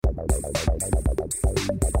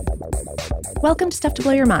Welcome to Stuff to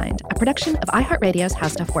Blow Your Mind, a production of iHeartRadio's How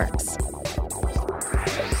Stuff Works.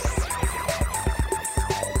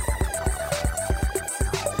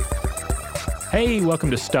 Hey, welcome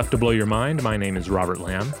to Stuff to Blow Your Mind. My name is Robert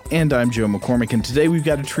Lamb. And I'm Joe McCormick, and today we've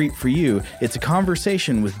got a treat for you. It's a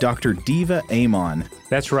conversation with Dr. Diva Amon.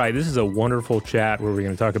 That's right. This is a wonderful chat where we're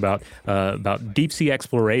going to talk about deep sea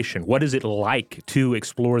exploration. What is it like to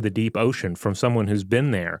explore the deep ocean from someone who's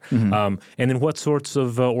been there? And then what sorts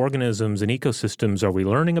of organisms and ecosystems are we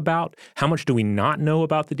learning about? How much do we not know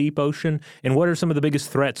about the deep ocean? And what are some of the biggest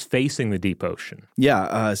threats facing the deep ocean?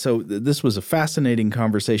 Yeah, so this was a fascinating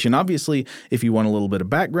conversation. Obviously, if you want a little bit of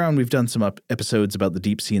background, we've done some episodes about the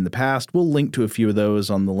deep sea in the past. We'll link to a few of those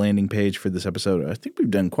on the landing page for this episode. I think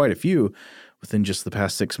we've done quite a few within just the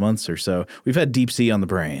past 6 months or so. We've had deep sea on the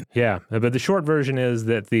brain. Yeah, but the short version is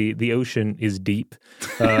that the ocean is deep.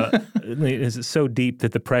 It's so deep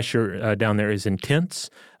that the pressure down there is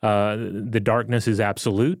intense. The darkness is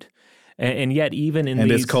absolute. And yet, even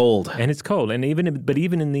in it's cold. And it's cold. And even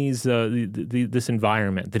in these this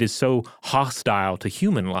environment that is so hostile to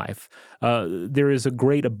human life, there is a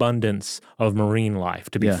great abundance of marine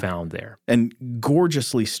life to be found there. And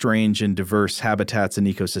gorgeously strange and diverse habitats and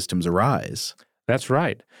ecosystems arise. That's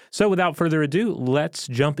right. So without further ado, let's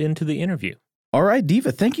jump into the interview. All right,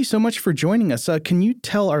 Diva, thank you so much for joining us. Can you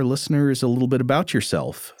tell our listeners a little bit about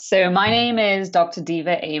yourself? So my name is Dr.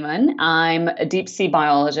 Diva Amon. I'm a deep sea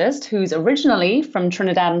biologist who's originally from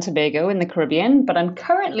Trinidad and Tobago in the Caribbean, but I'm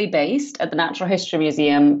currently based at the Natural History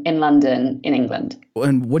Museum in London, in England.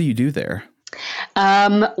 And what do you do there?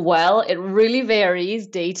 Well, it really varies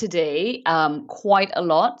day to day, quite a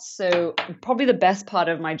lot. So probably the best part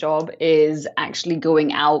of my job is actually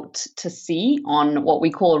going out to sea on what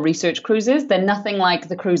we call research cruises. They're nothing like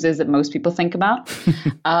the cruises that most people think about.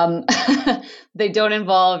 They don't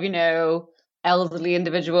involve, elderly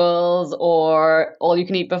individuals or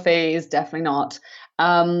all-you-can-eat buffets, definitely not.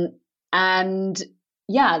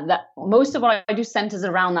 That most of what I do centers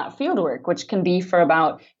around that field work, which can be for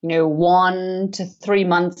about, 1 to 3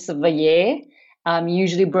 months of a year,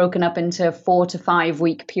 usually broken up into 4 to 5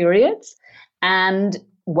 week periods. And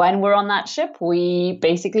when we're on that ship, we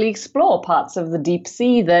basically explore parts of the deep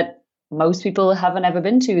sea that most people haven't ever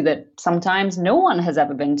been to, that sometimes no one has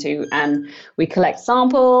ever been to. And we collect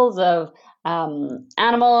samples of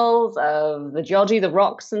animals, of the geology, the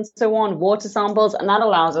rocks and so on, water samples, and that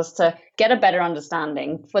allows us to get a better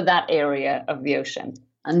understanding for that area of the ocean.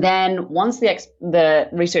 And then once the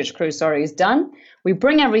research cruise, is done, we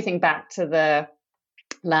bring everything back to the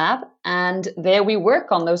lab, and there we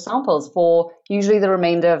work on those samples for usually the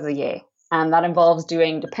remainder of the year. And that involves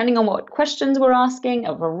doing, depending on what questions we're asking,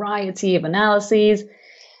 a variety of analyses.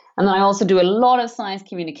 And then I also do a lot of science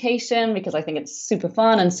communication because I think it's super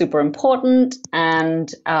fun and super important.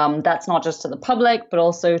 And that's not just to the public, but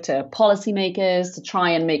also to policymakers to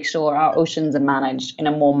try and make sure our oceans are managed in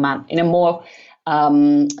a more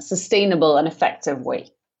sustainable and effective way.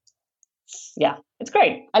 Yeah, it's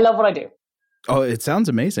great. I love what I do. Oh, it sounds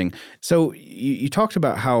amazing. So you talked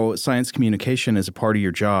about how science communication is a part of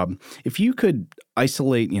your job. If you could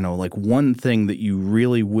isolate, like one thing that you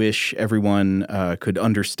really wish everyone could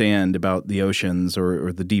understand about the oceans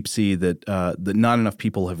or the deep sea that not enough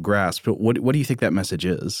people have grasped, what do you think that message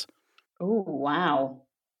is? Oh, wow.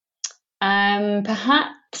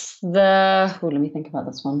 Perhaps let me think about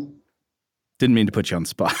this one. Didn't mean to put you on the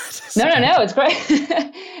spot. No, it's great.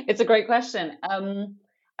 It's a great question.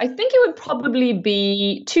 I think it would probably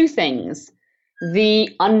be two things. The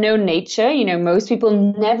unknown nature, most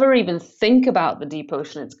people never even think about the deep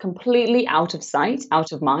ocean. It's completely out of sight,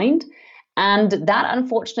 out of mind. And that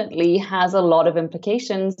unfortunately has a lot of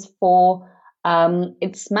implications for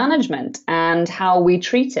its management and how we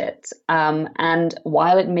treat it. And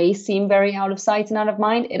while it may seem very out of sight and out of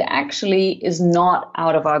mind, it actually is not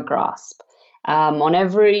out of our grasp. On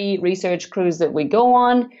every research cruise that we go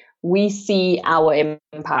on, we see our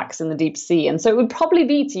impacts in the deep sea. And so it would probably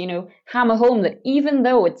be to, hammer home that even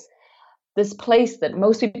though it's this place that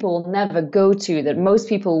most people will never go to, that most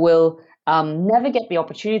people will never get the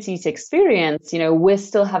opportunity to experience, we're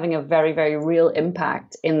still having a very, very real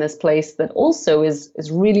impact in this place that also is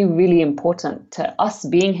really, really important to us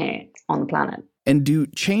being here on the planet. And do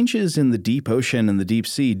changes in the deep ocean and the deep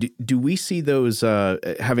sea, do we see those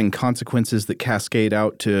having consequences that cascade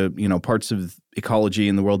out to, parts of ecology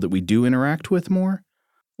in the world that we do interact with more?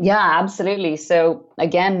 Yeah, absolutely. So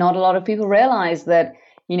again, not a lot of people realize that,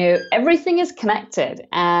 everything is connected,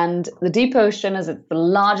 and the deep ocean is the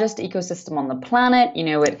largest ecosystem on the planet.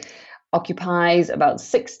 It occupies about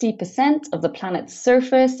 60% of the planet's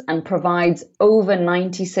surface and provides over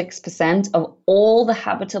 96% of all the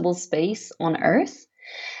habitable space on Earth.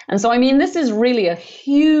 And so, I mean, this is really a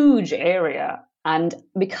huge area. And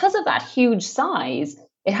because of that huge size,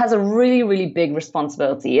 it has a really, really big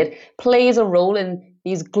responsibility. It plays a role in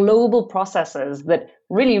these global processes that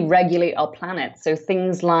really regulate our planet. So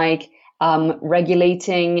things like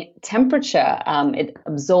regulating temperature. It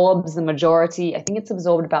absorbs the majority, I think it's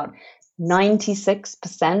absorbed about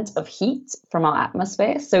 96% of heat from our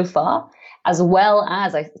atmosphere so far, as well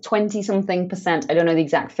as 20-something%, I don't know the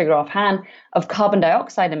exact figure offhand, of carbon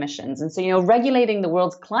dioxide emissions. And so, regulating the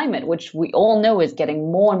world's climate, which we all know is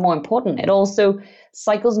getting more and more important, it also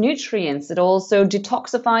cycles nutrients. It also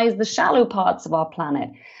detoxifies the shallow parts of our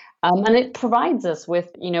planet. And it provides us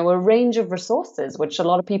with, a range of resources, which a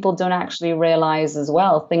lot of people don't actually realize as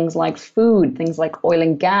well. Things like food, things like oil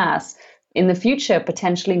and gas, in the future,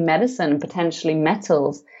 potentially medicine, potentially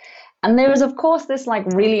metals. And there is, of course, this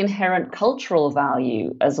really inherent cultural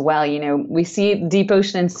value as well. We see deep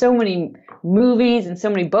ocean in so many movies and so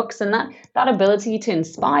many books, and that ability to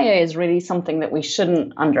inspire is really something that we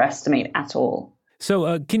shouldn't underestimate at all.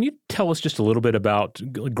 So can you tell us just a little bit about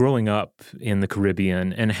growing up in the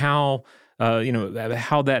Caribbean and how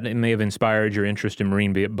that may have inspired your interest in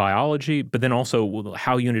marine biology, but then also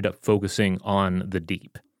how you ended up focusing on the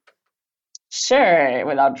deep? Sure,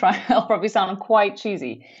 without trying, I'll probably sound quite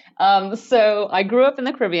cheesy. So I grew up in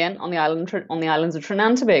the Caribbean on the islands of Trinidad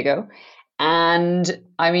and Tobago, and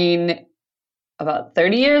I mean, about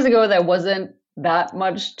 30 years ago, there wasn't that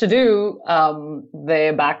much to do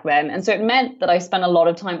there back then, and so it meant that I spent a lot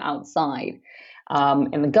of time outside,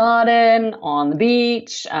 in the garden, on the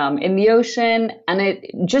beach, in the ocean, and it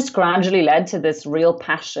just gradually led to this real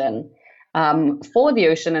passion for the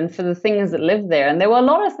ocean and for the things that live there. And there were a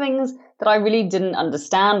lot of things that I really didn't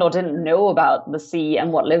understand or didn't know about the sea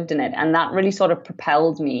and what lived in it. And that really sort of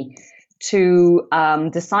propelled me to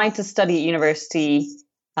decide to study at university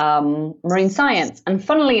marine science. And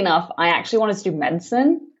funnily enough, I actually wanted to do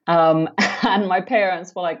medicine. And my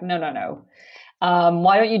parents were like, no.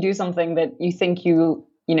 Why don't you do something that you think you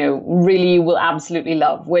really will absolutely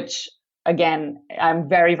love, which, again, I'm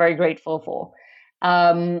very, very grateful for.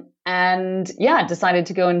 And yeah, decided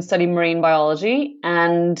to go and study marine biology.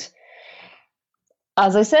 And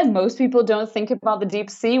as I said, most people don't think about the deep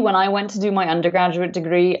sea. When I went to do my undergraduate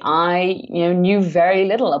degree, I knew very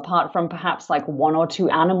little apart from perhaps one or two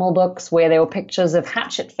animal books where there were pictures of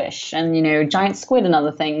hatchetfish and, giant squid and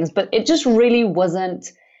other things. But it just really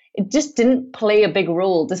wasn't, it just didn't play a big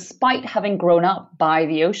role despite having grown up by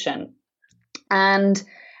the ocean. And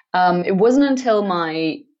it wasn't until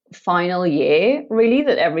my final year, really,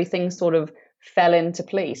 that everything sort of fell into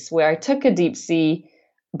place, where I took a deep sea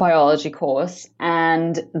biology course,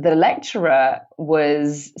 and the lecturer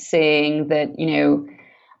was saying that,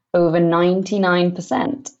 over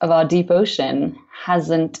 99% of our deep ocean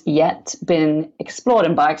hasn't yet been explored.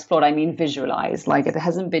 And by explored, I mean visualized. It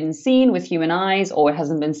hasn't been seen with human eyes, or it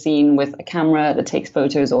hasn't been seen with a camera that takes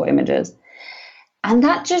photos or images. And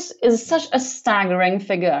that just is such a staggering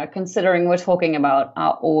figure, considering we're talking about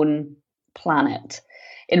our own planet.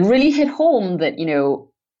 It really hit home that,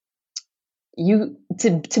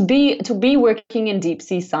 to be working in deep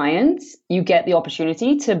sea science, you get the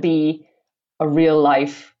opportunity to be a real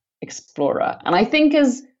life explorer. And I think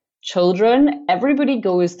as children, everybody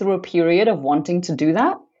goes through a period of wanting to do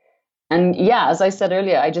that. And yeah, as I said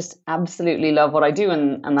earlier, I just absolutely love what I do.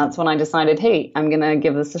 And that's when I decided, hey, I'm going to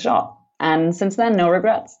give this a shot. And since then, no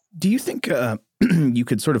regrets. Do you think you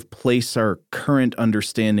could sort of place our current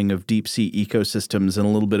understanding of deep sea ecosystems in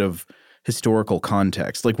a little bit of historical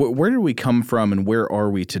context? Where did we come from and where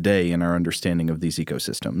are we today in our understanding of these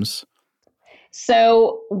ecosystems?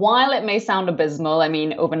 So while it may sound abysmal, I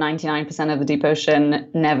mean, over 99% of the deep ocean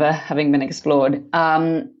never having been explored,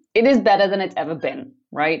 it is better than it's ever been,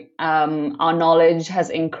 right? Our knowledge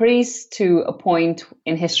has increased to a point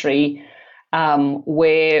in history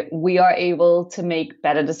where we are able to make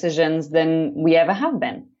better decisions than we ever have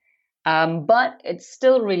been. But it's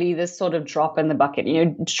still really this sort of drop in the bucket.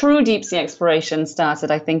 True deep sea exploration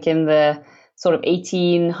started, I think, in the sort of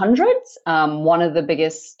 1800s. One of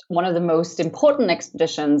the most important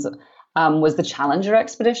expeditions was the Challenger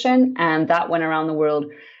expedition. And that went around the world,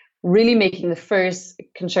 really making the first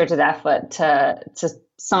concerted effort to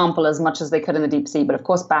sample as much as they could in the deep sea. But of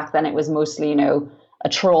course, back then it was mostly, a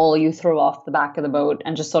trawl you throw off the back of the boat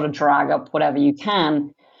and just sort of drag up whatever you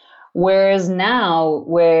can. Whereas now,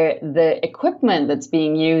 where the equipment that's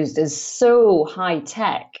being used is so high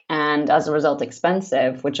tech and as a result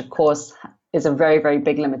expensive, which of course is a very, very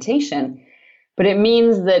big limitation, But it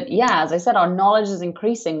means that, yeah, as I said, our knowledge is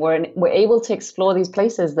increasing. We're able to explore these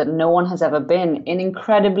places that no one has ever been in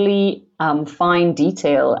incredibly fine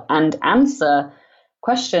detail and answer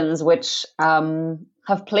questions which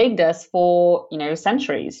have plagued us for,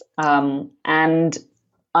 centuries. And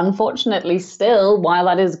unfortunately, still, while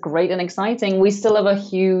that is great and exciting, we still have a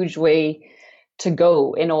huge way to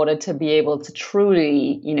go in order to be able to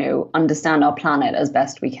truly, understand our planet as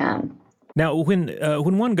best we can. Now,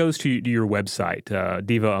 when one goes to your website,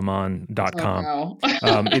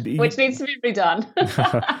 divaamon.com, which needs to be redone.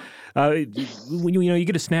 You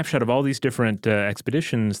get a snapshot of all these different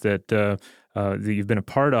expeditions that you've been a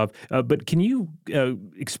part of. But can you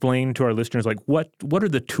explain to our listeners, like, what are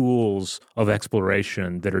the tools of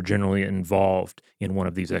exploration that are generally involved in one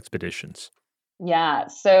of these expeditions? Yeah.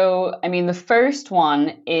 So, I mean, the first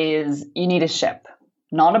one is you need a ship,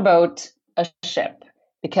 not a boat, a ship.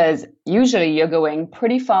 Because usually you're going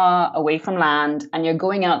pretty far away from land and you're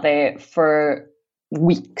going out there for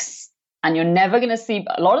weeks and you're never going to see,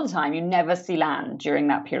 a lot of the time, you never see land during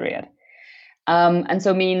that period. And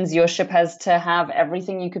so it means your ship has to have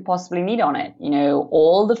everything you could possibly need on it.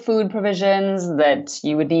 All the food provisions that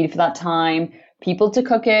you would need for that time, people to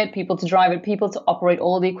cook it, people to drive it, people to operate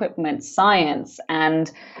all the equipment, science.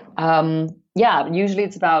 And usually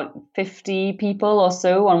it's about 50 people or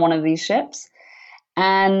so on one of these ships.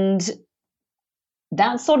 And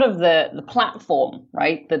that's sort of the platform,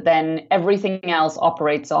 right, that then everything else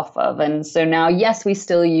operates off of. And so now, yes, we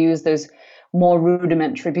still use those more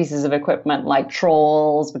rudimentary pieces of equipment like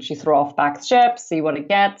trawls, which you throw off back the ship, see what it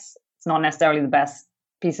gets. It's not necessarily the best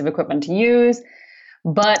piece of equipment to use.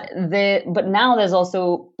 But now there's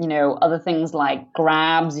also, other things like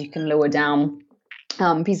grabs. You can lower down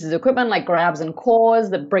pieces of equipment like grabs and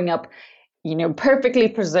cores that bring up perfectly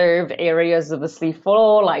preserved areas of the sea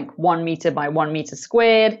floor, like 1 meter by 1 meter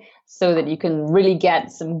squared, so that you can really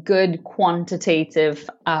get some good quantitative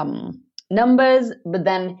numbers. But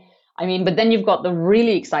then you've got the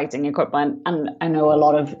really exciting equipment, and I know a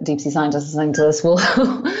lot of deep sea scientists listening to this will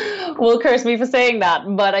curse me for saying that,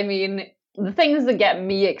 but I mean, the things that get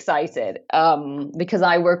me excited, because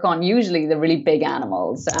I work on usually the really big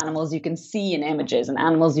animals, so animals you can see in images and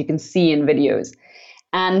animals you can see in videos.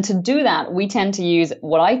 And to do that, we tend to use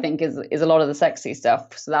what I think is a lot of the sexy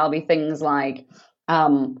stuff. So that'll be things like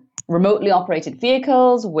remotely operated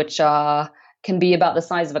vehicles, which can be about the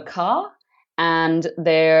size of a car. And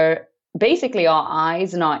they're basically our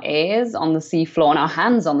eyes and our ears on the seafloor and our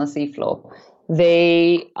hands on the seafloor.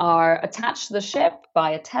 They are attached to the ship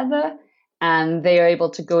by a tether, and they are able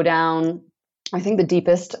to go down. I think the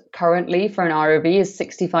deepest currently for an ROV is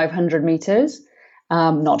 6,500 meters.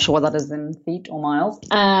 Not sure what that is in feet or miles.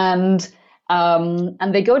 And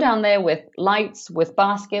they go down there with lights, with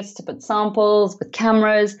baskets to put samples, with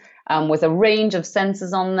cameras, with a range of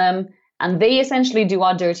sensors on them. And they essentially do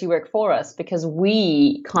our dirty work for us because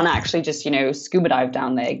we can't actually just, scuba dive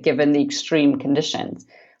down there given the extreme conditions.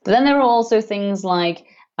 But then there are also things like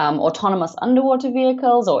autonomous underwater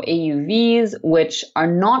vehicles or AUVs, which are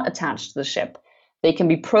not attached to the ship. They can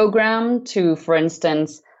be programmed to, for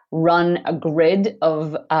instance, run a grid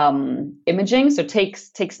of imaging. So take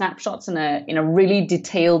snapshots in a really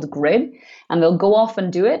detailed grid, and they'll go off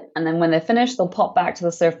and do it. And then when they're finished, they'll pop back to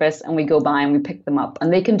the surface and we go by and we pick them up.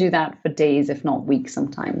 And they can do that for days, if not weeks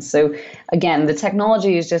sometimes. So again, the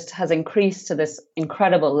technology has increased to this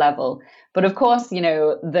incredible level. But of course,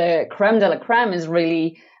 the creme de la creme is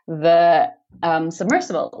really the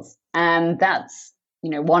submersibles. And that's,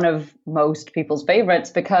 one of most people's favorites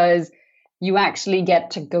because you actually get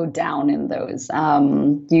to go down in those.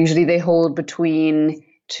 Usually they hold between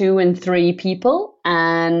 2 and 3 people,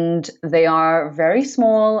 and they are very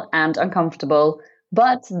small and uncomfortable,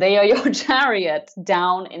 but they are your chariot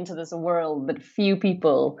down into this world that few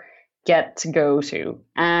people get to go to.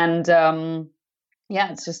 And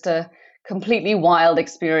it's just a completely wild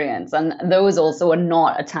experience. And those also are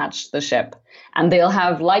not attached to the ship. And they'll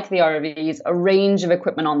have, like the ROVs, a range of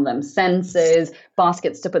equipment on them, sensors,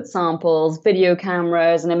 baskets to put samples, video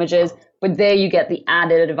cameras and images. But there you get the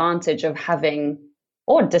added advantage of having,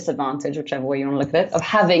 or disadvantage, whichever way you want to look at it, of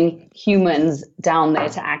having humans down there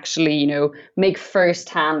to actually, make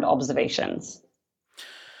first-hand observations.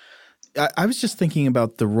 I was just thinking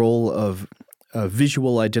about the role of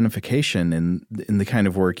visual identification in the kind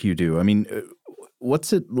of work you do. I mean,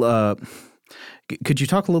 what's it? Could you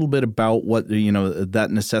talk a little bit about what that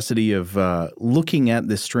necessity of looking at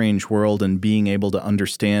this strange world and being able to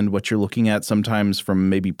understand what you're looking at, sometimes from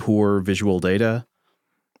maybe poor visual data?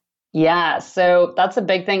 Yeah, so that's a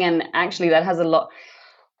big thing, and actually that has a lot.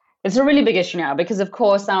 It's a really big issue now because, of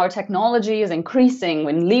course, our technology is increasing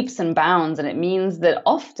in leaps and bounds. And it means that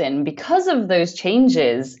often, because of those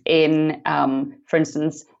changes in, for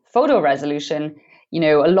instance, photo resolution,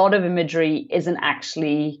 a lot of imagery isn't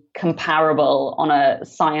actually comparable on a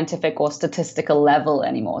scientific or statistical level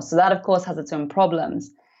anymore. So that, of course, has its own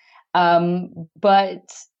problems.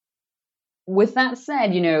 But with that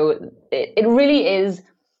said, it really is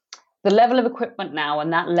the level of equipment now,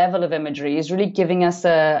 and that level of imagery is really giving us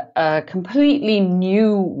a completely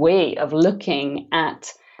new way of looking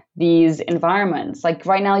at these environments. Like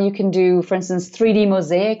right now, you can do, for instance, 3D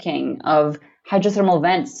mosaicing of hydrothermal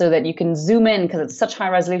vents so that you can zoom in because it's such high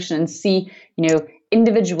resolution and see,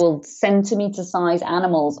 individual centimeter size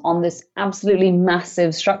animals on this absolutely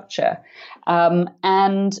massive structure.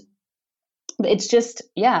 And it's just,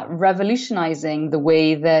 revolutionizing the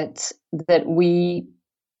way that we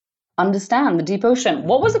understand the deep ocean.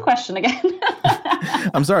 What was the question again?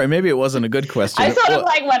 I'm sorry, maybe it wasn't a good question. I sort of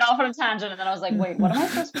went off on a tangent, and then I was like, wait, what am I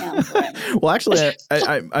supposed to be answering? Well, actually,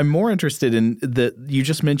 I'm more interested in that you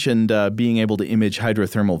just mentioned being able to image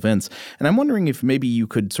hydrothermal vents. And I'm wondering if maybe you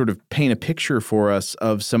could sort of paint a picture for us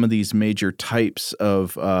of some of these major types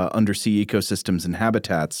of undersea ecosystems and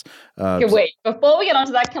habitats. Okay, wait, before we get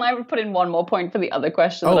onto that, can I put in one more point for the other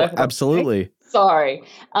question? Oh, absolutely. Sorry.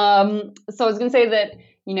 So I was going to say that,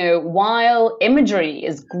 while imagery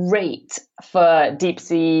is great for deep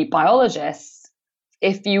sea biologists,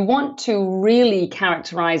 if you want to really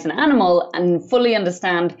characterize an animal and fully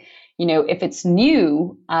understand, if it's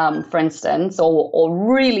new, for instance,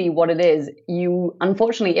 or really what it is,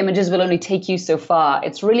 unfortunately, images will only take you so far.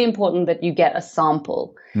 It's really important that you get a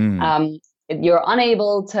sample. You're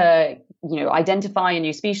unable to identify a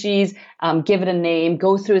new species, give it a name,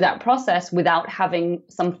 go through that process without having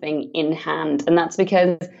something in hand. And that's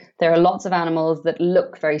because there are lots of animals that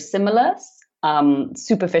look very similar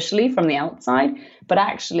superficially from the outside, but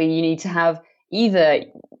actually you need to have either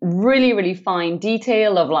really, really fine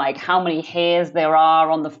detail of like how many hairs there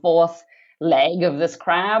are on the fourth leg of this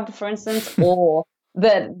crab, for instance, or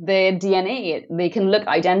that their DNA, they can look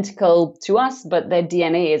identical to us, but their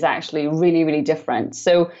DNA is actually really, really different.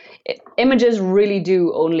 So images really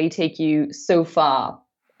do only take you so far.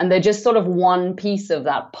 And they're just sort of one piece of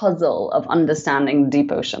that puzzle of understanding the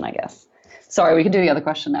deep ocean, I guess. Sorry, we can do the other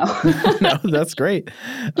question now. No, that's great.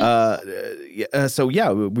 So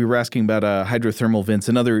we were asking about hydrothermal vents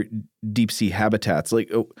and other deep sea habitats. Like,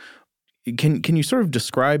 can you sort of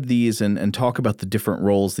describe these and talk about the different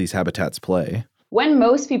roles these habitats play? When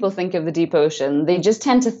most people think of the deep ocean, they just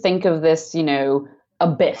tend to think of this,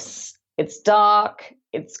 abyss. It's dark,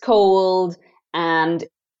 it's cold, and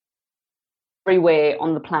everywhere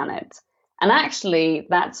on the planet. And actually,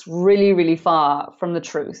 that's really, really far from the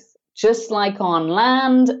truth. Just like on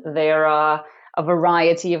land, there are a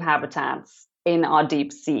variety of habitats in our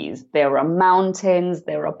deep seas. There are mountains,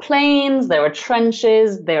 there are plains, there are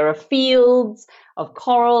trenches, there are fields of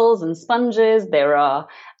corals and sponges, there are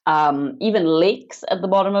even lakes at the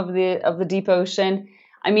bottom of the deep ocean.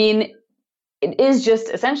 I mean, it is just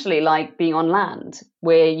essentially like being on land,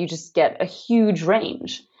 where you just get a huge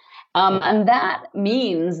range. And that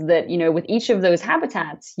means that, with each of those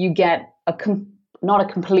habitats, you get not a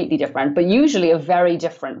completely different, but usually a very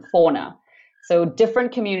different fauna. So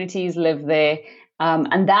different communities live there.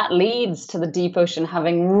 And that leads to the deep ocean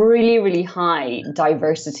having really, really high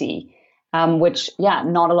diversity. Which,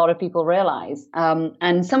 not a lot of people realize.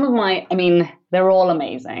 And some of they're all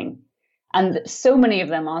amazing. And so many of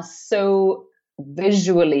them are so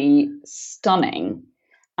visually stunning.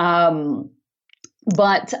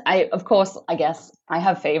 But I guess I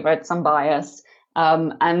have favorites, I'm biased.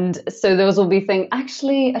 And so those will be things,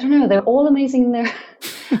 actually, I don't know, they're all amazing.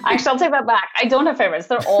 Actually, I'll take that back. I don't have favorites.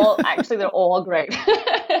 They're all great.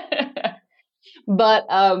 But,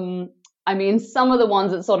 some of the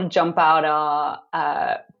ones that sort of jump out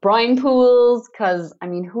are brine pools, because,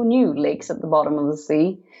 who knew lakes at the bottom of the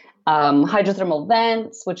sea? Hydrothermal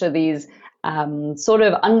vents, which are these sort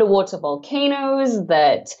of underwater volcanoes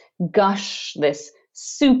that gush this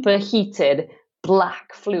superheated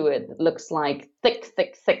black fluid that looks like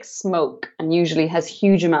thick smoke and usually has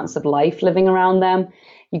huge amounts of life living around them.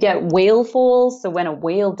 You get whale falls. So when a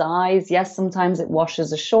whale dies, yes, sometimes it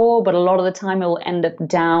washes ashore, but a lot of the time it will end up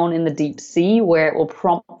down in the deep sea, where it will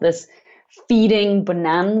prompt this feeding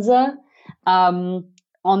bonanza. On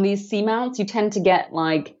these seamounts, you tend to get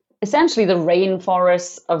like essentially the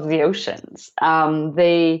rainforests of the oceans.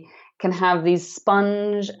 They can have these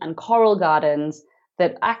sponge and coral gardens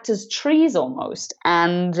that act as trees almost,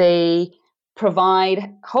 and they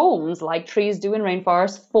provide homes like trees do in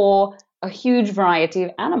rainforests for a huge variety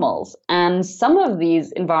of animals. And some of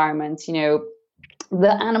these environments,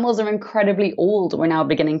 the animals are incredibly old, we're now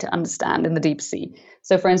beginning to understand in the deep sea.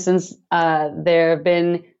 So, for instance, there have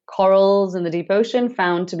been corals in the deep ocean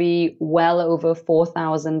found to be well over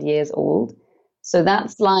 4,000 years old. So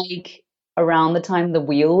that's like around the time the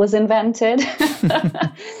wheel was invented.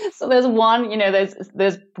 So there's one,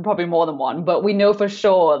 there's probably more than one, but we know for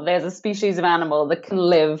sure there's a species of animal that can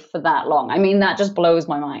live for that long. I mean, that just blows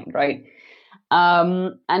my mind, right?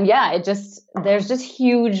 And yeah, there's just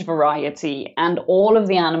huge variety, and all of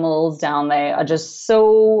the animals down there are just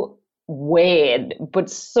so weird, but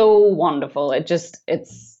so wonderful. It's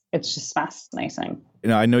just fascinating.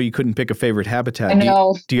 I know you couldn't pick a favorite habitat. I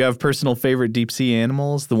know. Do you have personal favorite deep sea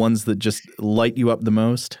animals, the ones that just light you up the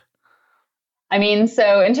most? I mean,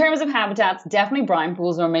 so in terms of habitats, definitely brine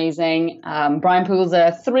pools are amazing. Brine pools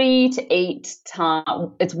are 3 to 8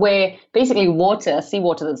 times. It's where basically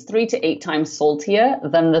seawater that's 3 to 8 times saltier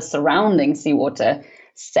than the surrounding seawater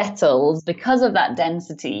settles because of that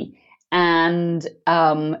density, and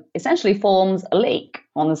essentially forms a lake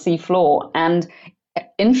on the seafloor. And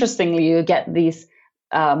interestingly, you get these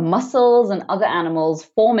mussels and other animals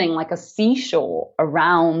forming like a seashore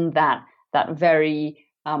around that very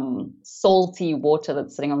salty water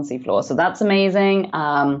that's sitting on the seafloor. So that's amazing.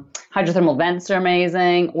 Hydrothermal vents are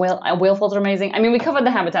amazing. Whale falls are amazing. I mean, we covered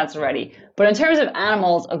the habitats already. But in terms of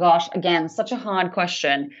animals, oh gosh, again, such a hard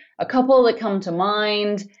question. A couple that come to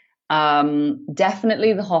mind,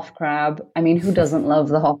 definitely the Hoff crab. I mean, who doesn't love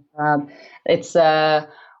the Hoff crab? It's a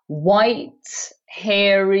white,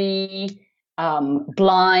 hairy,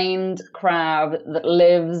 blind crab that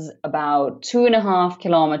lives about 2.5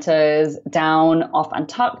 kilometers down off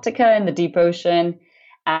Antarctica in the deep ocean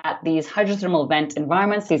at these hydrothermal vent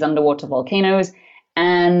environments, these underwater volcanoes.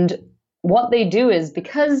 And what they do is,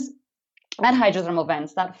 because at hydrothermal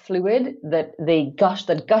vents, that fluid that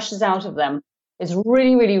gushes out of them is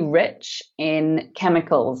really, really rich in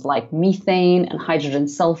chemicals like methane and hydrogen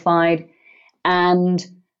sulfide. And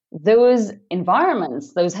those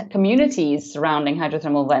environments, those communities surrounding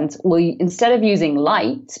hydrothermal vents will, instead of using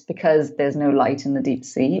light, because there's no light in the deep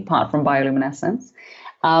sea apart from bioluminescence,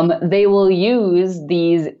 they will use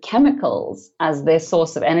these chemicals as their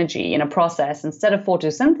source of energy in a process, instead of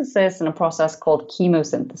photosynthesis, in a process called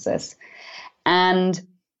chemosynthesis. And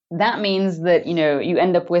that means that, you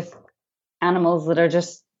end up with animals that are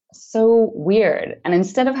just so weird. And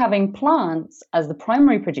instead of having plants as the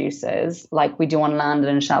primary producers, like we do on land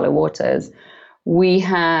and in shallow waters, we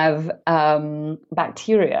have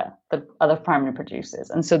bacteria that are the primary producers.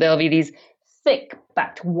 And so there'll be these thick,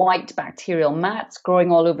 white bacterial mats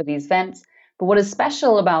growing all over these vents. But what is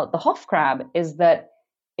special about the Hoff crab is that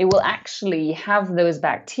it will actually have those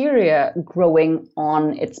bacteria growing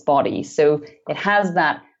on its body. So it has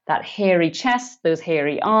that hairy chest, those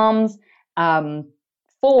hairy arms,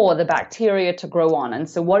 for the bacteria to grow on. And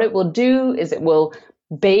so what it will do is it will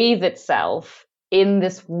bathe itself in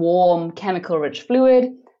this warm chemical-rich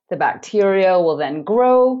fluid. The bacteria will then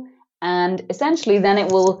grow, and essentially then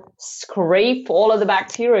it will scrape all of the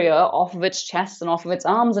bacteria off of its chest and off of its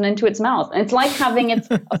arms and into its mouth. And it's like having a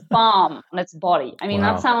farm on its body. I mean,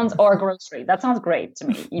 Wow. or a grocery. That sounds great to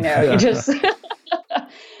me. You just,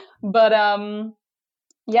 but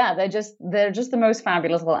yeah, they're just the most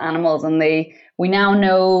fabulous little animals. And we now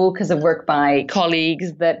know, because of work by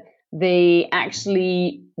colleagues, that they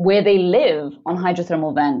actually, where they live on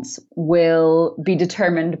hydrothermal vents will be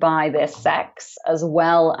determined by their sex as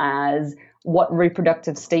well as what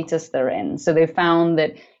reproductive status they're in. So they found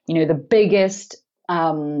that, the biggest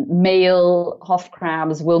male Hoff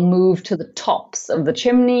crabs will move to the tops of the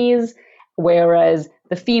chimneys, whereas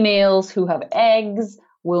the females who have eggs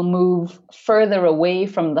will move further away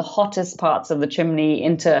from the hottest parts of the chimney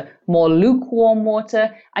into more lukewarm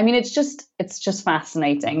water. I mean, it's just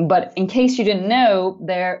fascinating. But in case you didn't know,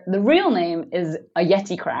 the real name is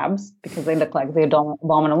Yeti crabs, because they look like the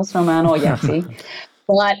abominable snowman or Yeti.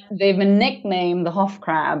 But they've been nicknamed the Hoff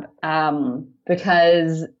crab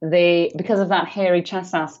because of that hairy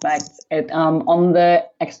chest aspect. On the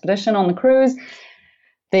expedition, on the cruise,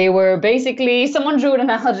 they were basically, someone drew an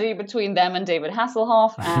analogy between them and David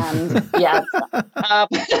Hasselhoff, and yeah.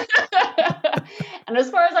 And as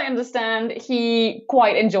far as I understand, he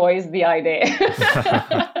quite enjoys the idea.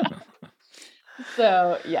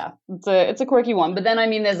 So yeah, it's a quirky one. But then, I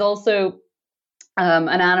mean, there's also an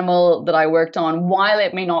animal that I worked on. While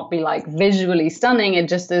it may not be like visually stunning, it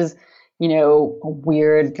just is, a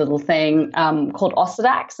weird little thing called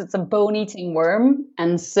Ossidax. It's a bone-eating worm,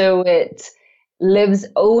 and so it lives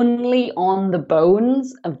only on the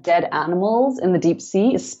bones of dead animals in the deep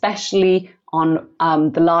sea, especially on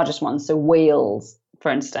the largest ones, so whales,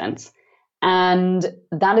 for instance. And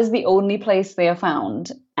that is the only place they are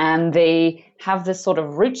found. And they have this sort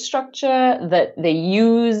of root structure that they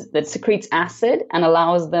use that secretes acid and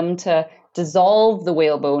allows them to dissolve the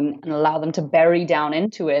whalebone and allow them to bury down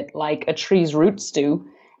into it like a tree's roots do.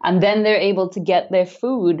 And then they're able to get their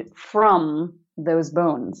food from those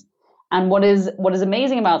bones. And what is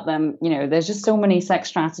amazing about them, there's just so many sex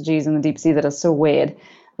strategies in the deep sea that are so weird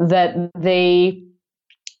that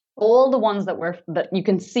all the ones that you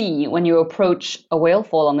can see when you approach a whale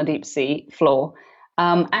fall on the deep sea floor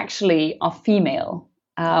actually are female.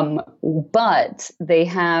 But they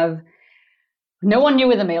have, no one knew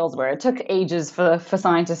where the males were. It took ages for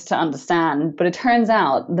scientists to understand, but it turns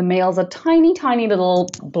out the males are tiny, tiny little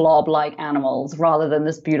blob-like animals rather than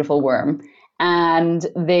this beautiful worm. And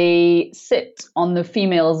they sit on the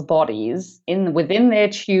females' bodies within their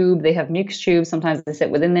tube. They have mucus tubes. Sometimes they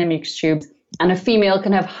sit within their mucus tubes. And a female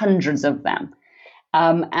can have hundreds of them.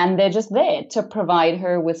 And they're just there to provide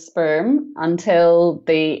her with sperm until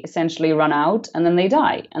they essentially run out, and then they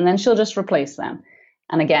die. And then she'll just replace them.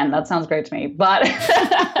 And again, that sounds great to me. But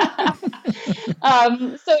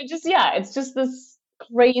so it's just this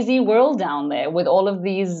crazy world down there with all of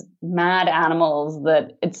these mad animals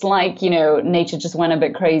that it's like, nature just went a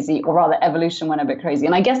bit crazy, or rather evolution went a bit crazy.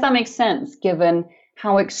 And I guess that makes sense given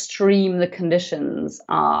how extreme the conditions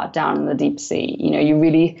are down in the deep sea.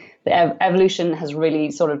 Evolution has really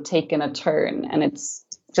sort of taken a turn, and it's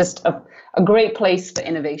just a great place for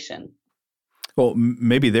innovation. Well,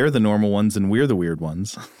 maybe they're the normal ones and we're the weird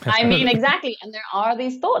ones. I mean, exactly. And there are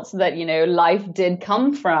these thoughts that, life did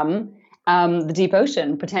come from the deep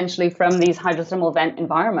ocean, potentially from these hydrothermal vent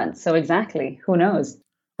environments. So exactly, who knows?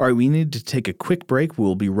 All right, we need to take a quick break.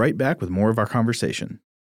 We'll be right back with more of our conversation.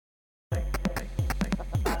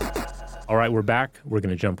 All right, we're back. We're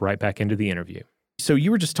going to jump right back into the interview. So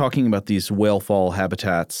you were just talking about these whale fall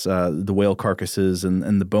habitats, the whale carcasses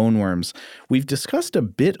and the bone worms. We've discussed a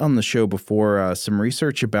bit on the show before some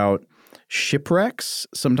research about shipwrecks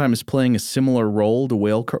sometimes playing a similar role to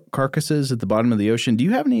whale carcasses at the bottom of the ocean. Do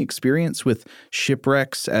you have any experience with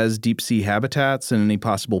shipwrecks as deep sea habitats and any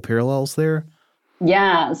possible parallels there?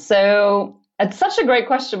 Yeah, so it's such a great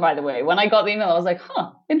question, by the way. When I got the email, I was like,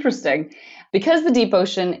 interesting. Because the deep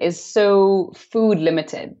ocean is so food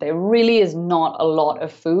limited, there really is not a lot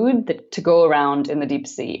of food to go around in the deep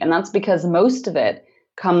sea. And that's because most of it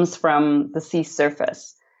comes from the sea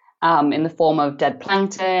surface in the form of dead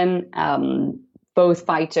plankton, both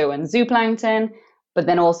phyto and zooplankton. But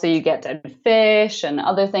then also you get dead fish and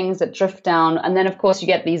other things that drift down. And then, of course, you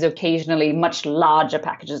get these occasionally much larger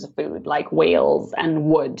packages of food like whales and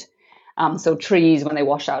wood. So trees when they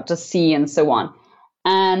wash out to sea and so on.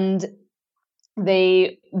 And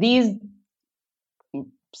these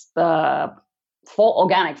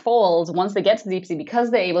organic falls, once they get to the deep sea, because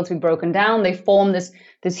they're able to be broken down, they form this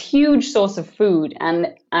huge source of food. And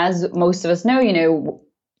as most of us know,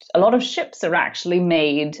 a lot of ships are actually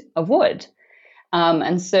made of wood.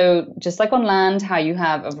 And so just like on land, how you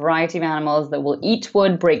have a variety of animals that will eat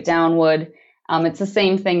wood, break down wood, it's the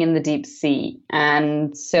same thing in the deep sea.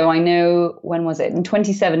 And so I know, when was it? In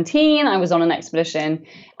 2017, I was on an expedition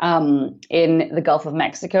in the Gulf of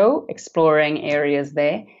Mexico, exploring areas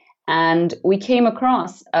there. And we came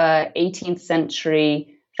across a 18th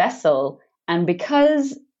century vessel. And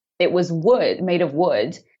because it was made of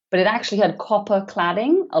wood, but it actually had copper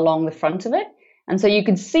cladding along the front of it. And so you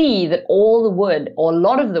could see that all the wood, or a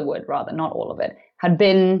lot of the wood rather, not all of it, had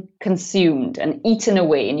been consumed and eaten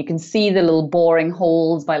away. And you can see the little boring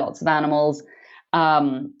holes by lots of animals.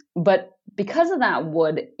 But because of that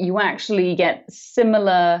wood, you actually get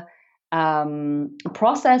similar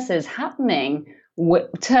processes happening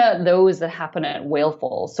to those that happen at whale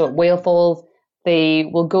falls. So at whale falls, they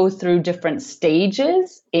will go through different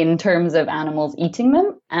stages in terms of animals eating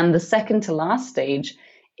them. And the second to last stage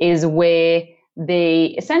is where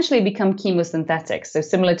they essentially become chemosynthetic. So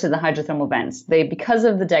similar to the hydrothermal vents, because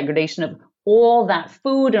of the degradation of all that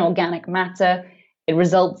food and organic matter, it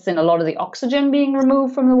results in a lot of the oxygen being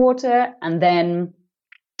removed from the water, and then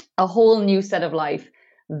a whole new set of life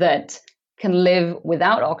that can live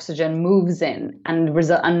without oxygen moves in and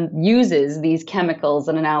uses these chemicals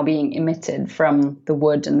that are now being emitted from the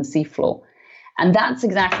wood and the seafloor. And that's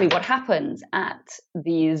exactly what happens at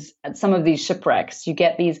some of these shipwrecks. You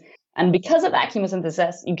get these. And because of that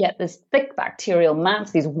chemosynthesis, you get this thick bacterial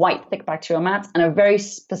mats, these white thick bacterial mats, and a very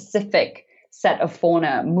specific set of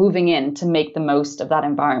fauna moving in to make the most of that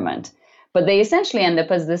environment. But they essentially end up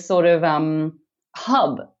as this sort of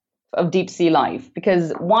hub of deep sea life,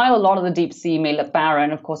 because while a lot of the deep sea may look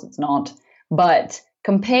barren, of course it's not, but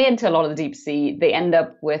compared to a lot of the deep sea, they end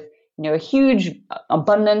up with, a huge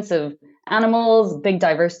abundance of animals, big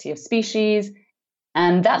diversity of species.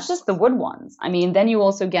 And that's just the wood ones. I mean, then you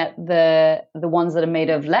also get the ones that are made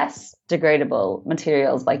of less degradable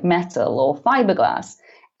materials like metal or fiberglass.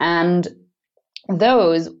 And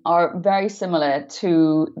those are very similar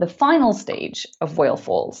to the final stage of whale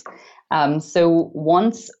falls. So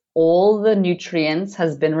once all the nutrients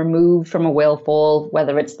has been removed from a whale fall,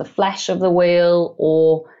 whether it's the flesh of the whale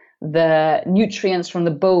or the nutrients from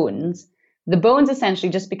the bones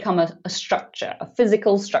essentially just become a structure, a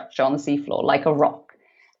physical structure on the seafloor, like a rock.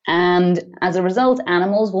 And as a result,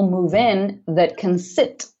 animals will move in that can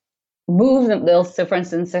move them. So for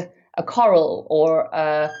instance, a coral or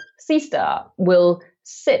a sea star will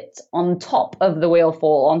sit on top of the whale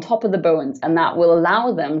fall, on top of the bones, and that will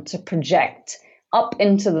allow them to project up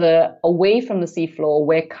away from the seafloor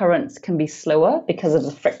where currents can be slower because of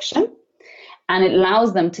the friction. And it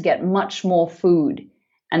allows them to get much more food.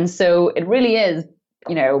 And so it really is,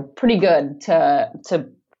 pretty good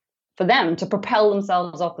for them to propel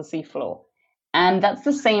themselves off the seafloor. And that's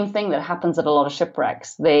the same thing that happens at a lot of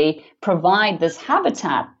shipwrecks. They provide this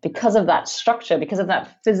habitat because of that structure, because of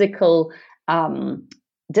that physical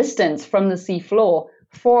distance from the seafloor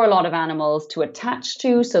for a lot of animals to attach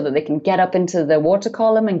to so that they can get up into the water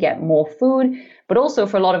column and get more food, but also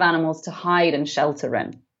for a lot of animals to hide and shelter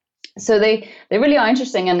in. So they really are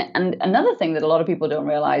interesting. And another thing that a lot of people don't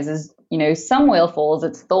realize is, some whale falls,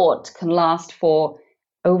 it's thought, can last for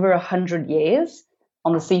over 100 years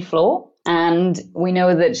on the seafloor. And we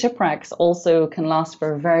know that shipwrecks also can last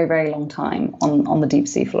for a very, very long time on the deep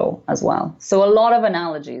sea floor as well. So a lot of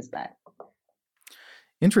analogies there.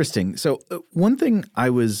 Interesting. So one thing I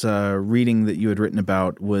was reading that you had written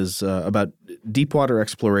about was about deep water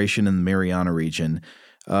exploration in the Mariana region.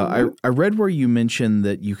 I read where you mentioned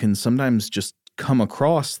that you can sometimes just come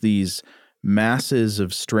across these masses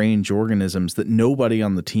of strange organisms that nobody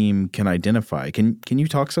on the team can identify. Can you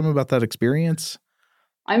talk some about that experience?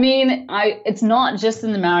 I mean, it's not just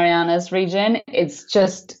in the Marianas region. It's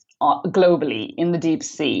just globally in the deep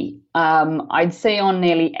sea. I'd say on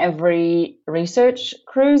nearly every research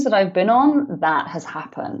cruise that I've been on, that has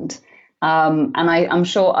happened. And I'm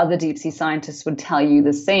sure other deep sea scientists would tell you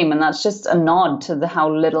the same. And that's just a nod to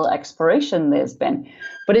how little exploration there's been.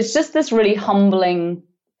 But it's just this really humbling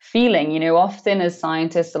feeling. Often as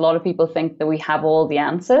scientists, a lot of people think that we have all the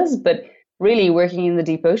answers, but really working in the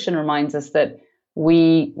deep ocean reminds us that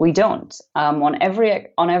we don't. On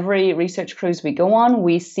every research cruise we go on,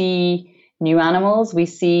 we see new animals, we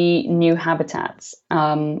see new habitats.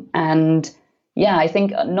 And yeah, I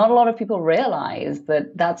think not a lot of people realize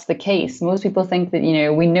that that's the case. Most people think that,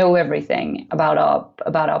 we know everything about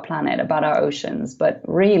our planet, about our oceans, but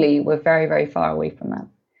really we're very, very far away from that.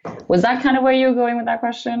 Was that kind of where you were going with that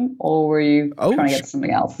question, or were you trying to get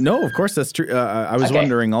something else? No, of course, that's true. I was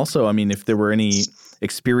wondering also, if there were any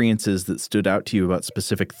experiences that stood out to you about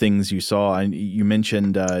specific things you saw. And you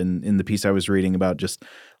mentioned in the piece I was reading about just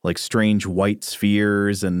like strange white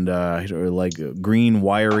spheres and or like green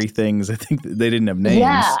wiry things. I think they didn't have names.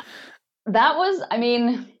 Yeah, that was,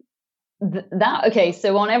 okay,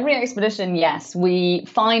 so on every expedition, yes, we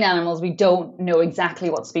find animals. We don't know exactly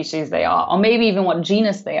what species they are, or maybe even what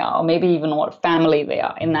genus they are, or maybe even what family they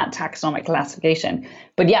are in that taxonomic classification.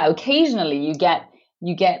 But yeah, occasionally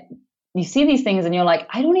you see these things and you're like,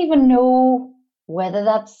 I don't even know whether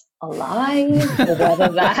that's alive or whether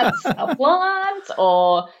that's a plant,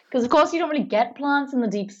 or because of course you don't really get plants in the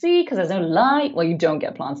deep sea because there's no light. Well, you don't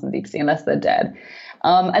get plants in the deep sea unless they're dead.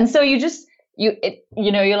 And so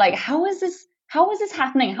you're like, how is this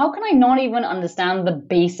happening? How can I not even understand the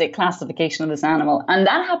basic classification of this animal? And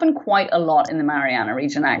that happened quite a lot in the Mariana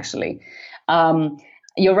region, actually.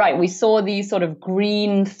 You're right. We saw these sort of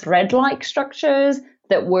green thread-like structures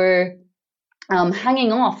that were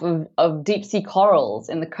hanging off of deep sea corals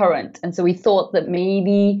in the current. And so we thought that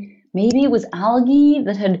maybe it was algae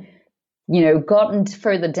that had, gotten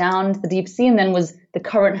further down to the deep sea, and then the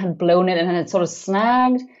current had blown it and had sort of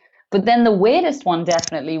snagged. But then the weirdest one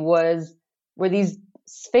definitely were these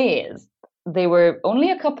spheres. They were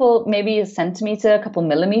only maybe a centimeter, a couple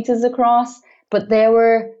millimeters across, but there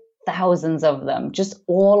were thousands of them, just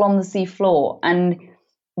all on the sea floor. And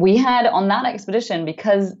we had on that expedition,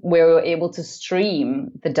 because we were able to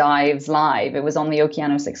stream the dives live, it was on the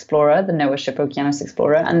Okeanos Explorer, the NOAA ship Okeanos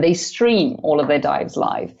Explorer, and they stream all of their dives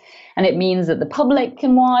live. And it means that the public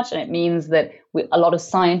can watch, and it means that a lot of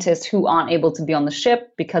scientists who aren't able to be on the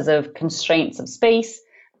ship because of constraints of space,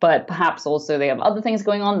 but perhaps also they have other things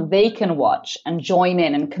going on, they can watch and join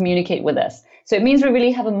in and communicate with us. So it means we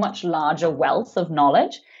really have a much larger wealth of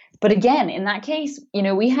knowledge. But again, in that case,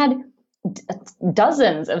 we had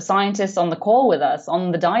dozens of scientists on the call with us,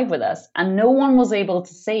 on the dive with us, and no one was able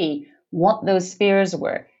to say what those spheres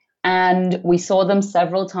were. And we saw them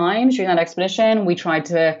several times during that expedition. We tried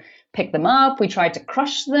to pick them up. We tried to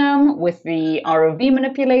crush them with the ROV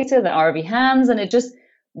manipulator, the ROV hands, and it just,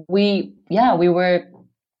 we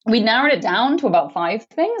narrowed it down to about 5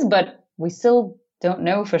 things, but we still don't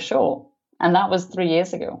know for sure. And that was 3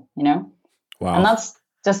 years ago, Wow. And that's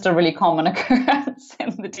just a really common occurrence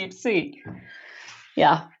in the deep sea.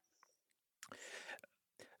 Yeah.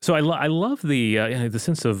 So I love the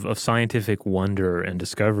sense of scientific wonder and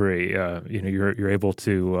discovery. You're able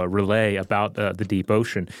to relay about the deep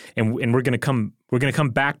ocean, and we're going to come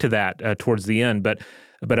back to that towards the end.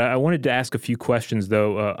 But I wanted to ask a few questions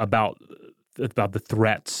though about the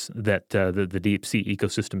threats that the deep sea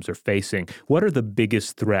ecosystems are facing. What are the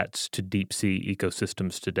biggest threats to deep sea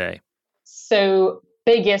ecosystems today? So,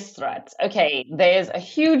 biggest threats. Okay, there's a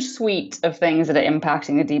huge suite of things that are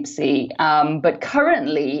impacting the deep sea, but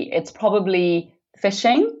currently it's probably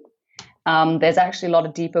fishing. There's actually a lot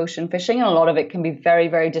of deep ocean fishing, and a lot of it can be very,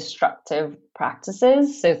 very destructive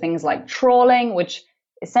practices. So things like trawling, which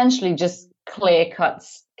essentially just clear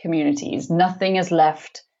cuts communities. Nothing is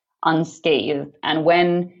left unscathed. And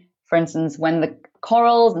for instance, when the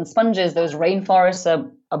corals and sponges, those rainforests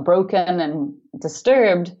are broken and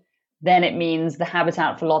disturbed, then it means the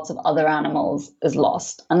habitat for lots of other animals is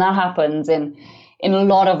lost. And that happens in a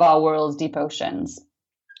lot of our world's deep oceans.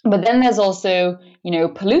 But then there's also,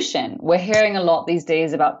 pollution. We're hearing a lot these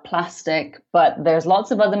days about plastic, but there's lots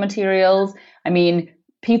of other materials. I mean,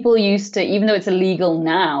 people used to, even though it's illegal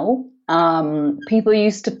now, people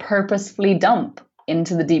used to purposefully dump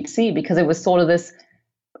into the deep sea because it was sort of this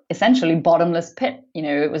essentially bottomless pit,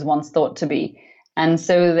 it was once thought to be. And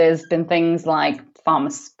so there's been things like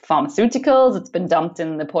pharmaceuticals, it's been dumped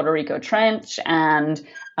in the Puerto Rico Trench, and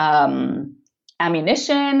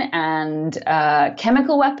ammunition and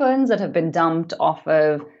chemical weapons that have been dumped off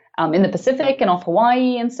of in the Pacific and off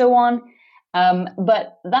Hawaii and so on.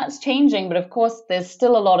 But that's changing. But of course, there's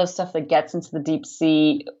still a lot of stuff that gets into the deep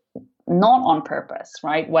sea, not on purpose,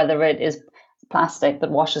 right? Whether it is plastic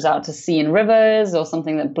that washes out to sea in rivers or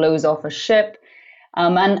something that blows off a ship.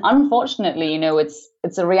 And unfortunately,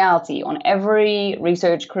 it's a reality. On every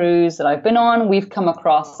research cruise that I've been on, we've come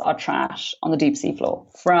across our trash on the deep sea floor,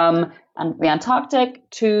 from the Antarctic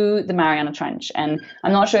to the Mariana Trench. And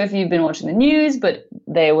I'm not sure if you've been watching the news, but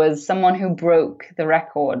there was someone who broke the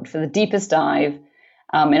record for the deepest dive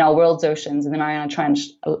in our world's oceans in the Mariana Trench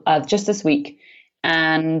just this week.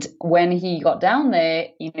 And when he got down there,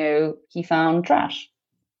 he found trash.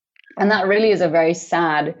 And that really is a very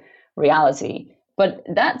sad reality. But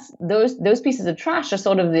those pieces of trash are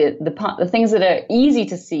sort of the things that are easy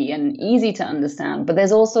to see and easy to understand. But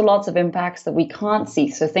there's also lots of impacts that we can't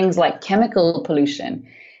see. So things like chemical pollution.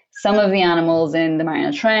 Some of the animals in the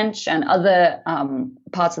Mariana Trench and other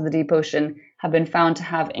parts of the deep ocean have been found to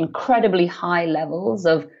have incredibly high levels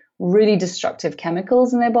of really destructive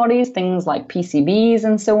chemicals in their bodies, things like PCBs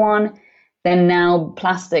and so on. Then now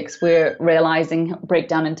plastics, we're realizing, break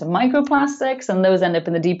down into microplastics, and those end up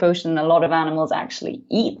in the deep ocean. A lot of animals actually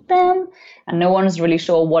eat them, and no one's really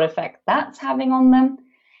sure what effect that's having on them.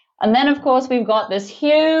 And then, of course, we've got this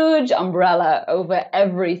huge umbrella over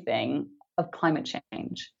everything of climate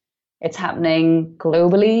change. It's happening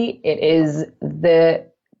globally. It is the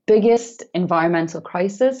biggest environmental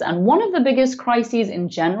crisis and one of the biggest crises in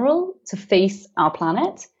general to face our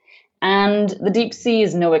planet. And the deep sea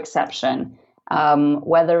is no exception.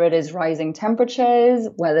 Whether it is rising temperatures,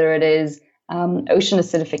 whether it is ocean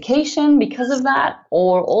acidification because of that,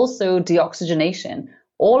 or also deoxygenation,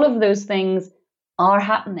 all of those things are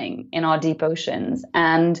happening in our deep oceans.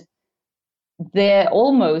 And they're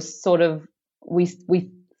almost sort of, we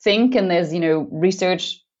think, and there's,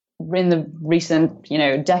 research in the recent,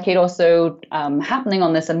 decade or so happening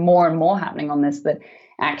on this, and more happening on this, that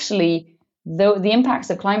actually though the impacts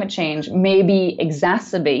of climate change may be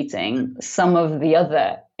exacerbating some of the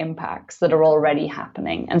other impacts that are already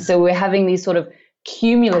happening. And so we're having these sort of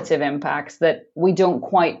cumulative impacts that we don't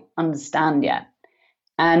quite understand yet.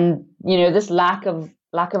 And, this lack of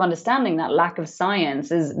understanding, that lack of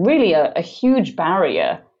science, is really a huge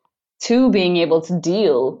barrier to being able to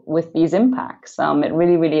deal with these impacts. It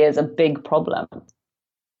really, really is a big problem.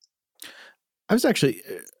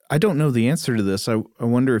 I don't know the answer to this. I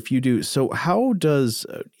wonder if you do. So how does,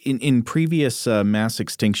 in previous mass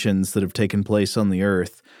extinctions that have taken place on the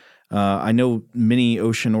Earth, I know many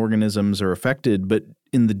ocean organisms are affected, but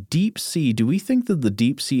in the deep sea, do we think that the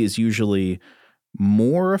deep sea is usually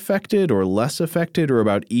more affected or less affected or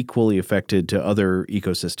about equally affected to other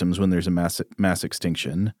ecosystems when there's a mass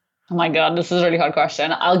extinction? Oh my God, this is a really hard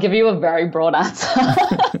question. I'll give you a very broad answer.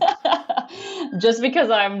 Just because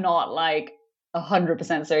I'm not like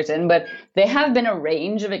 100% certain, but there have been a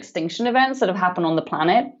range of extinction events that have happened on the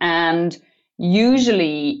planet. And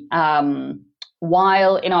usually,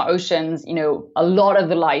 while in our oceans, a lot of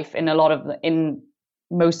the life in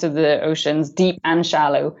most of the oceans, deep and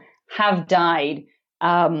shallow, have died.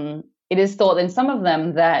 It is thought in some of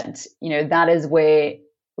them that, that is where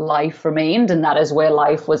life remained and that is where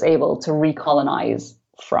life was able to recolonize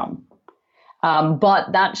from.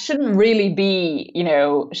 But that shouldn't really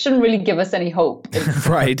give us any hope.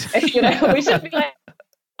 Right. We should be like,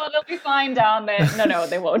 oh, they'll be fine down there. No,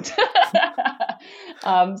 they won't.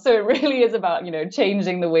 So it really is about,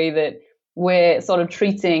 changing the way that we're sort of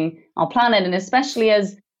treating our planet. And especially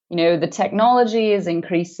as, the technology is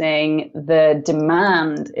increasing, the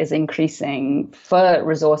demand is increasing for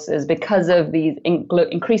resources because of these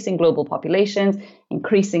increasing global populations,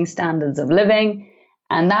 increasing standards of living.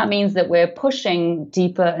 And that means that we're pushing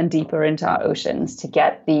deeper and deeper into our oceans to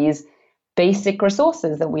get these basic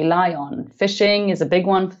resources that we rely on. Fishing is a big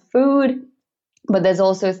one for food, but there's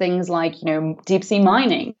also things like, deep sea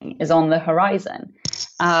mining is on the horizon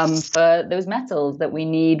for those metals that we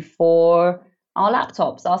need for our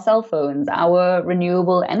laptops, our cell phones, our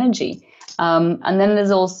renewable energy. And then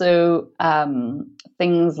there's also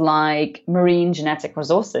things like marine genetic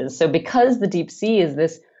resources. So because the deep sea is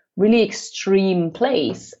this really extreme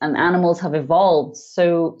place and animals have evolved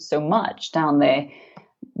so much down there,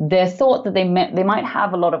 they're thought that they might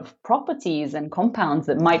have a lot of properties and compounds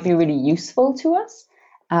that might be really useful to us.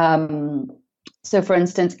 So for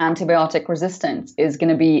instance, antibiotic resistance is going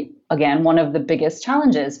to be, again, one of the biggest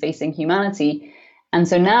challenges facing humanity. And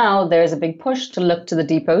so now there's a big push to look to the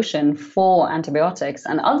deep ocean for antibiotics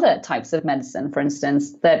and other types of medicine, for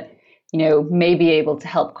instance, that, may be able to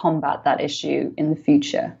help combat that issue in the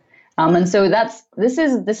future. And so this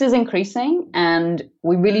is increasing, and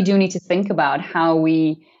we really do need to think about how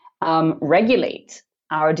we regulate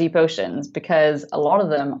our deep oceans, because a lot of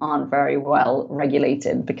them aren't very well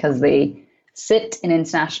regulated because they sit in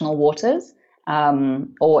international waters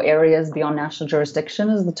or areas beyond national jurisdiction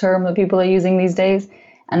is the term that people are using these days.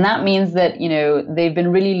 And that means that, they've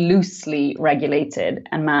been really loosely regulated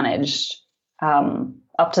and managed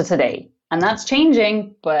up to today. And that's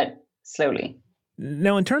changing, but slowly.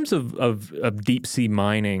 Now, in terms of deep sea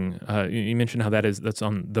mining, you mentioned how that's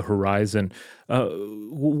on the horizon.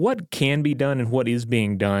 What can be done and what is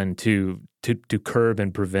being done to curb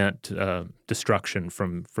and prevent destruction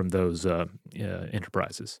from those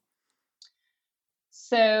enterprises?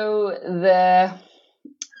 So the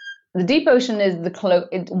deep ocean is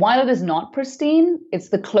while it is not pristine, it's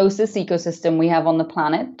the closest ecosystem we have on the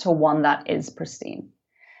planet to one that is pristine.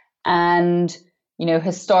 And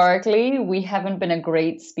historically, we haven't been a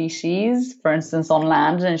great species. For instance, on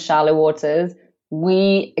land and in shallow waters,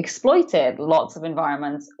 we exploited lots of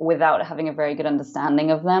environments without having a very good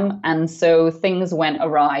understanding of them. And so things went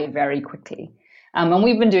awry very quickly. And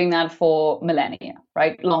we've been doing that for millennia,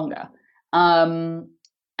 right? Longer.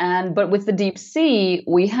 But with the deep sea,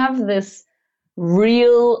 we have this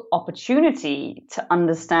real opportunity to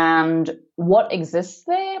understand what exists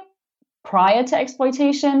there prior to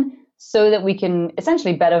exploitation, so that we can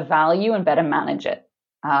essentially better value and better manage it.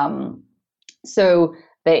 So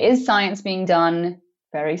there is science being done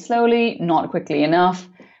very slowly, not quickly enough,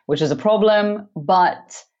 which is a problem,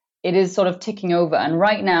 but it is sort of ticking over. And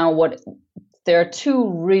right now, there are two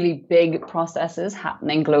really big processes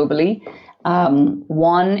happening globally.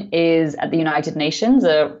 One is at the United Nations,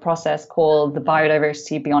 a process called the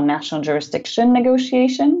Biodiversity Beyond National Jurisdiction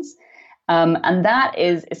negotiations. And that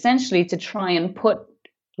is essentially to try and put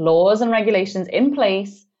laws and regulations in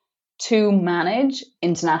place to manage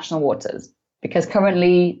international waters, because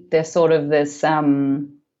currently they're sort of this, they're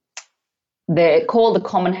called the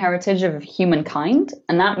common heritage of humankind.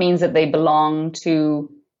 And that means that they belong to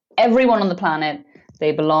everyone on the planet.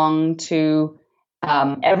 They belong to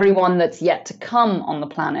everyone that's yet to come on the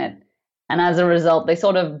planet. And as a result, they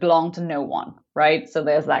sort of belong to no one, right? So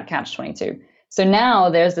there's that catch-22. So now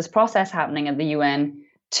there's this process happening at the UN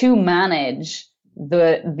to manage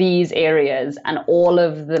these areas and all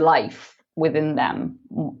of the life within them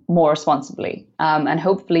more responsibly. And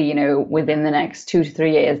hopefully, within the next 2 to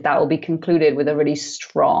 3 years, that will be concluded with a really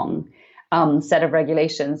strong set of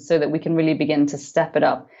regulations so that we can really begin to step it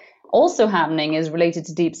up. Also happening is related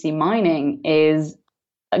to deep sea mining is,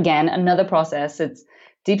 again, another process. It's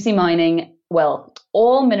deep sea mining,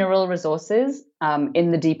 all mineral resources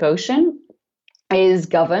in the deep ocean is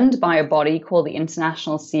governed by a body called the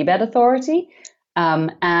International Seabed Authority.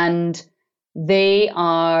 And they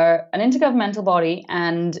are an intergovernmental body,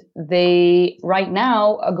 and they right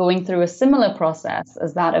now are going through a similar process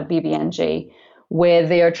as that of BBNJ, where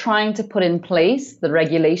they are trying to put in place the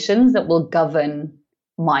regulations that will govern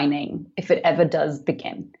mining if it ever does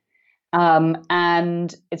begin.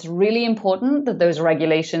 And it's really important that those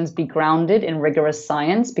regulations be grounded in rigorous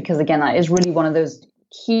science, because again, that is really one of those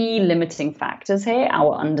key limiting factors here,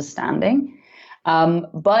 our understanding.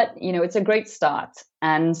 But, it's a great start.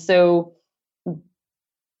 And so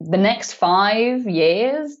the next 5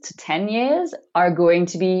 years to 10 years are going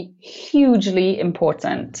to be hugely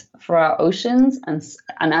important for our oceans, and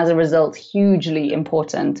as a result, hugely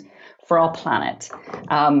important for our planet.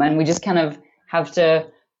 And we just kind of have to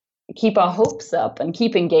keep our hopes up and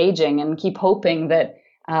keep engaging and keep hoping that,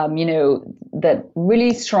 that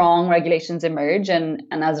really strong regulations emerge. And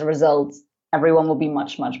as a result, everyone will be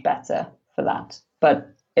much, much better for that.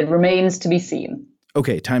 But it remains to be seen.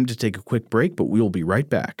 Okay, time to take a quick break, but we'll be right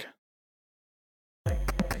back.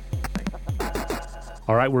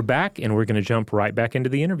 All right, we're back, and we're going to jump right back into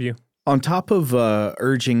the interview. On top of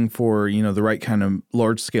urging for, the right kind of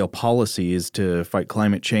large-scale policies to fight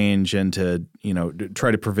climate change and to, try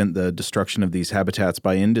to prevent the destruction of these habitats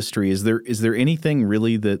by industry, is there anything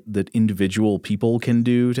really that individual people can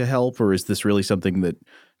do to help, or is this really something that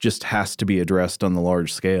just has to be addressed on the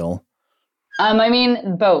large scale?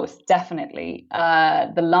 Both, definitely.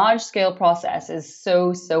 The large-scale process is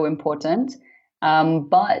so important.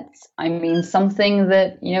 But something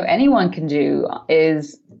that, anyone can do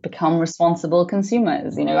is become responsible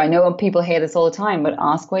consumers. I know people hear this all the time, but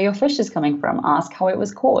ask where your fish is coming from. Ask how it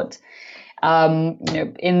was caught. In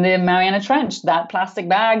the Mariana Trench, that plastic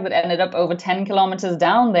bag that ended up over 10 kilometers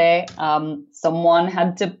down there, someone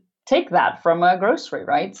had to take that from a grocery,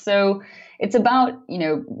 right? So it's about,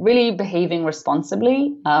 really behaving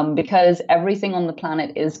responsibly, because everything on the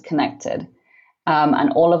planet is connected.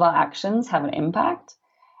 And all of our actions have an impact.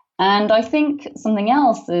 And I think something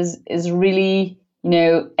else is really,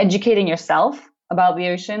 educating yourself about the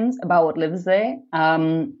oceans, about what lives there,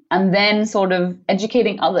 and then sort of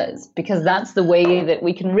educating others, because that's the way that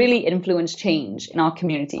we can really influence change in our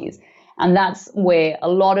communities. And that's where a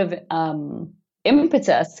lot of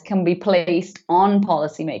impetus can be placed on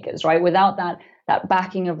policymakers, right? Without that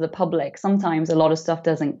backing of the public, sometimes a lot of stuff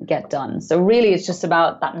doesn't get done. So really, it's just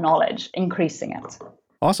about that knowledge, increasing it.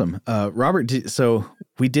 Awesome. Robert, so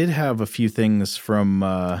we did have a few things from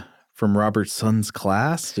Robert's son's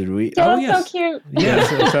class. Did we? Yeah, that's so cute.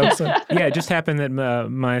 Yeah, so it just happened that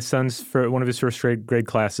my son's, for one of his first grade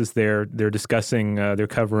classes, they're discussing, they're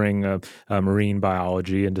covering marine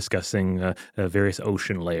biology and discussing various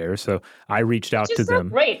ocean layers. So I reached out to them.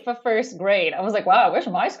 Great for first grade. I was like, wow, I wish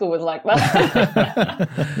my school was like that.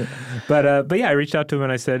 But yeah, I reached out to him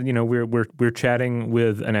and I said, we're chatting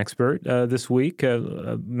with an expert this week.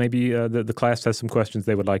 Maybe the class has some questions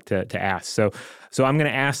they would like to ask. So I'm going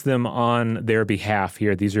to ask them on their behalf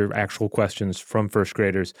here. These are actual questions from first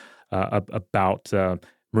graders about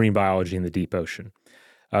marine biology in the deep ocean.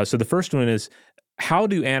 So the first one is, how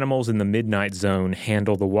do animals in the midnight zone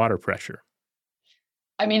handle the water pressure?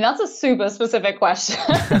 That's a super specific question.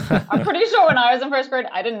 I'm pretty sure when I was in first grade,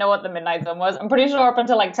 I didn't know what the midnight zone was. I'm pretty sure up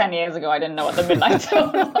until like 10 years ago, I didn't know what the midnight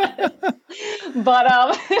zone was.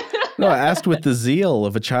 But no, I asked with the zeal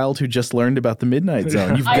of a child who just learned about the midnight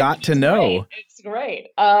zone. You've got to know. It's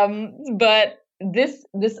great. But this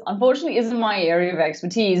unfortunately isn't my area of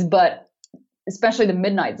expertise, but especially the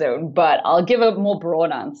midnight zone. But I'll give a more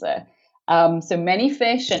broad answer. So many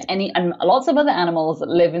fish and lots of other animals that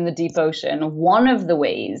live in the deep ocean, one of the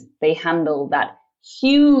ways they handle that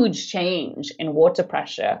huge change in water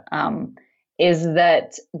pressure is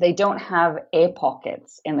that they don't have air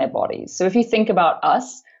pockets in their bodies. So if you think about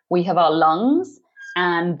us, we have our lungs,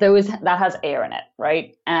 and that has air in it,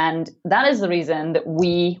 right? And that is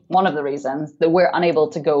one of the reasons that we're unable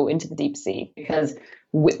to go into the deep sea, because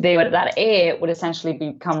that air would essentially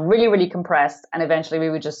become really, really compressed, and eventually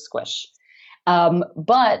we would just squish.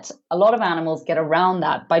 But a lot of animals get around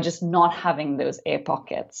that by just not having those air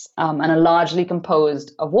pockets, and are largely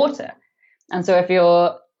composed of water. And so if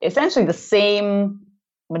you're essentially the same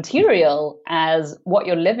material as what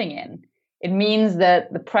you're living in, it means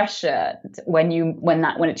that the pressure when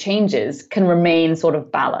it changes can remain sort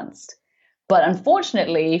of balanced. But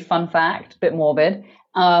unfortunately, fun fact, bit morbid,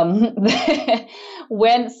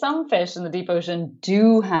 when some fish in the deep ocean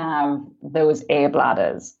do have those air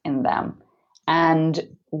bladders in them, and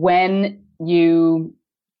when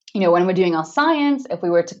when we're doing our science, if we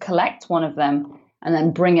were to collect one of them and then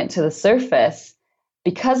bring it to the surface,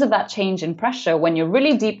 because of that change in pressure, when you're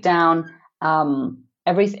really deep down,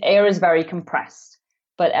 every air is very compressed.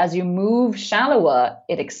 But as you move shallower,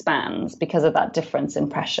 it expands because of that difference in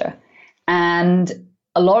pressure. And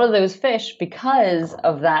a lot of those fish, because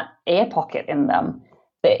of that air pocket in them,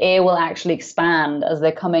 the air will actually expand as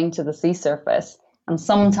they're coming to the sea surface. And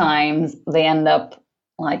sometimes they end up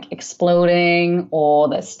like exploding, or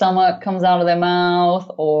their stomach comes out of their mouth,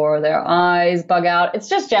 or their eyes bug out. It's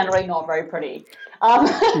just generally not very pretty.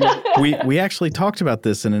 We actually talked about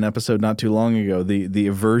this in an episode not too long ago. The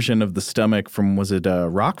aversion of the stomach from, was it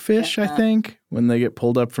rockfish? I think, when they get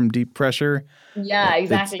pulled up from deep pressure. Yeah,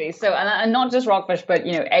 exactly. So, and not just rockfish, but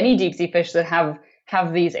any deep sea fish that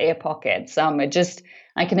have these air pockets.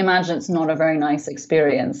 I can imagine it's not a very nice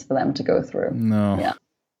experience for them to go through. No. Yeah.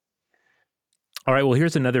 All right. Well,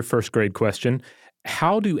 here's another first grade question.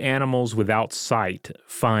 How do animals without sight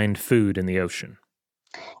find food in the ocean?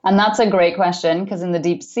 And that's a great question, because in the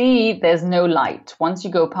deep sea, there's no light. Once you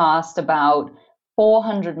go past about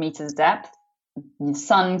 400 meters depth, the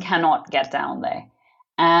sun cannot get down there.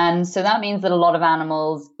 And so that means that a lot of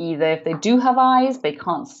animals, either if they do have eyes, they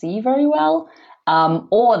can't see very well,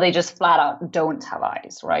 or they just flat out don't have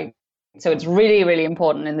eyes, right? So it's really, really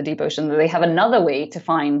important in the deep ocean that they have another way to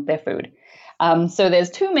find their food. So there's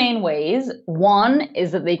two main ways. One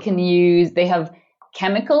is that they have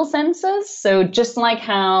chemical sensors. So just like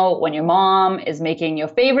how when your mom is making your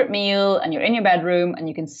favorite meal and you're in your bedroom and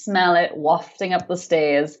you can smell it wafting up the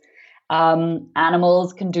stairs,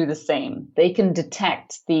 animals can do the same. They can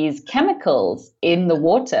detect these chemicals in the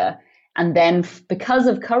water, and then because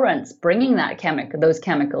of currents bringing those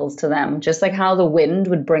chemicals to them, just like how the wind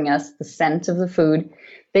would bring us the scent of the food,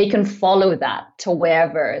 they can follow that to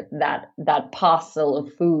wherever that parcel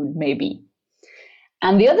of food may be.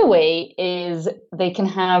 And the other way is they can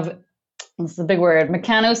have, this is a big word,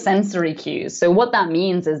 mechanosensory cues. So what that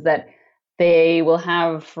means is that they will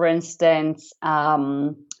have, for instance,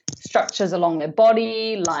 structures along their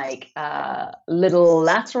body, like little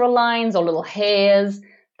lateral lines or little hairs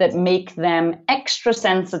that make them extra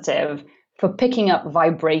sensitive for picking up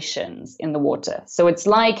vibrations in the water. So it's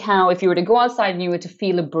like how if you were to go outside and you were to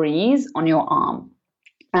feel a breeze on your arm.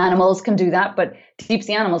 Animals can do that, but deep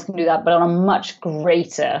sea animals can do that, but on a much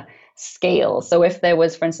greater scale. So if there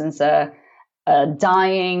was, for instance, a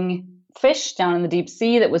dying fish down in the deep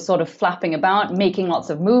sea that was sort of flapping about, making lots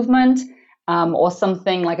of movement, or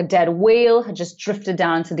something like a dead whale had just drifted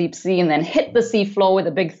down into deep sea and then hit the sea floor with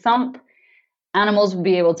a big thump, animals would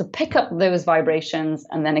be able to pick up those vibrations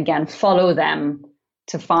and then again follow them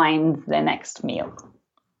to find their next meal,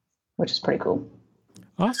 which is pretty cool.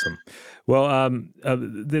 Awesome. Well,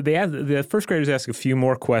 the first graders ask a few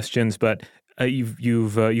more questions, but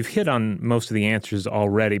you've hit on most of the answers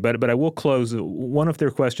already. But I will close. One of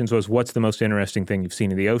their questions was, "What's the most interesting thing you've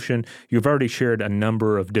seen in the ocean?" You've already shared a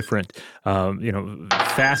number of different,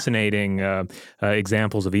 fascinating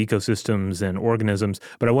examples of ecosystems and organisms.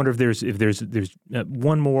 But I wonder if there's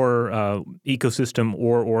one more ecosystem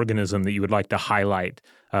or organism that you would like to highlight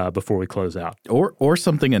before we close out, or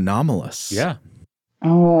something anomalous. Yeah.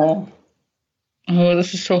 Oh,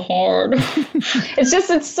 this is so hard.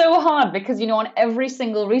 It's so hard because, on every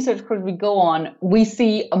single research cruise we go on, we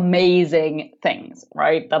see amazing things,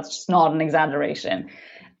 right? That's just not an exaggeration.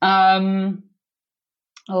 Perhaps,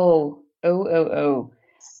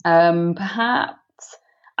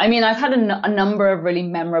 I've had a number of really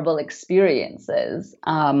memorable experiences.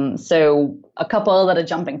 So a couple that are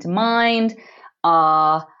jumping to mind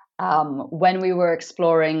are when we were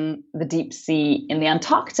exploring the deep sea in the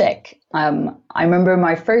Antarctic. I remember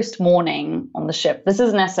my first morning on the ship. This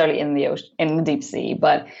isn't necessarily in the deep sea,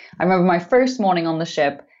 but I remember my first morning on the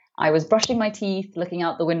ship. I was brushing my teeth, looking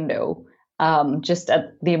out the window, just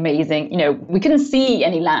at the amazing, we couldn't see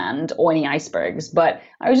any land or any icebergs, but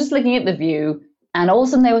I was just looking at the view, and all of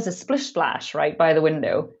a sudden there was a splish splash right by the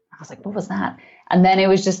window. I was like, what was that? And then it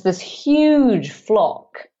was just this huge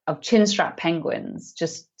flock of chinstrap penguins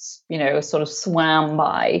just, sort of swam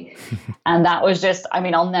by. And that was just,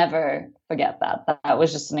 I'll never forget that. That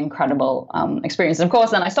was just an incredible experience. And of course,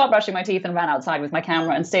 then I stopped brushing my teeth and ran outside with my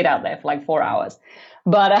camera and stayed out there for like 4 hours.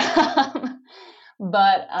 But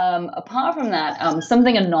apart from that,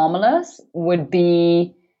 something anomalous would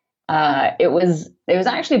be, it was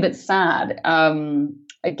actually a bit sad.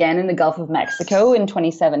 Again, in the Gulf of Mexico in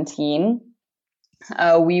 2017,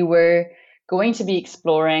 we were going to be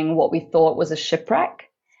exploring what we thought was a shipwreck.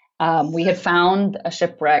 We had found a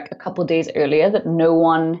shipwreck a couple of days earlier that no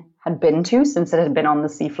one had been to since it had been on the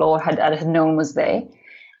seafloor, had known was there.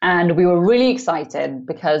 And we were really excited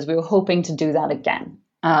because we were hoping to do that again.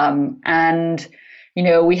 And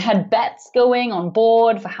We had bets going on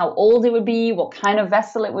board for how old it would be, what kind of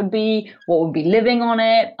vessel it would be, what would be living on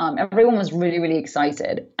it. Everyone was really, really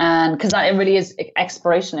excited. And because it really is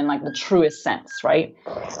exploration in like the truest sense, right?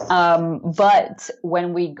 But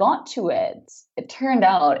when we got to it, it turned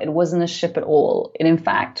out it wasn't a ship at all. It, in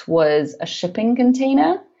fact, was a shipping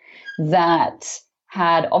container that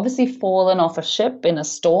had obviously fallen off a ship in a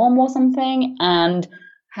storm or something and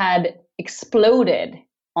had exploded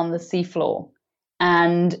on the seafloor.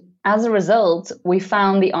 And as a result, we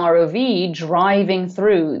found the ROV driving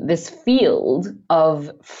through this field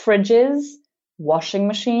of fridges, washing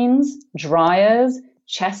machines, dryers,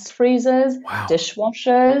 chest freezers,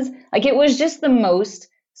 dishwashers. Like, it was just the most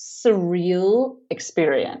surreal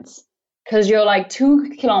experience, because you're like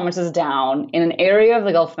 2 kilometers down in an area of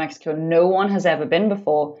the Gulf of Mexico no one has ever been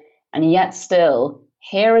before, and yet still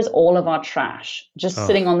here is all of our trash just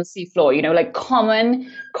sitting on the seafloor, like common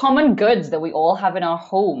goods that we all have in our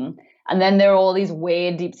home. And then there are all these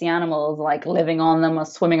weird deep sea animals like living on them or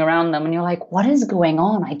swimming around them. And you're like, what is going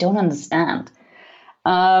on? I don't understand.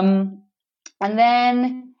 And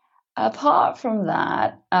then apart from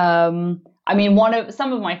that, some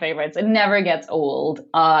of my favorites, it never gets old,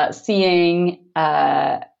 seeing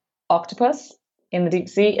octopus in the deep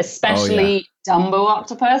sea, especially Dumbo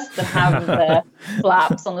octopus that have the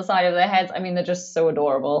flaps on the side of their heads. I mean, they're just so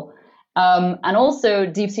adorable. And also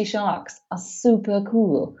deep sea sharks are super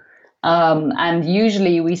cool. And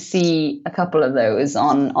usually we see a couple of those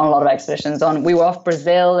on a lot of expeditions. We were off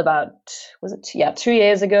Brazil about, 2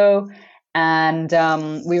 years ago. And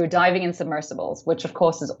we were diving in submersibles, which of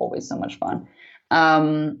course is always so much fun.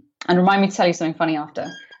 And remind me to tell you something funny after.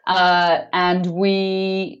 And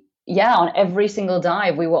on every single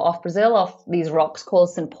dive, we were off Brazil, off these rocks called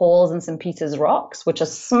St. Paul's and St. Peter's rocks, which are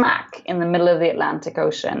smack in the middle of the Atlantic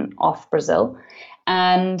Ocean off Brazil.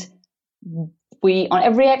 And on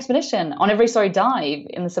every dive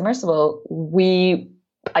in the submersible,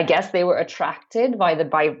 I guess they were attracted by the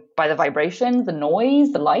vibrations, the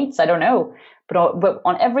noise, the lights, I don't know. But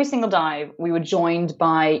on every single dive, we were joined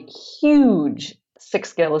by huge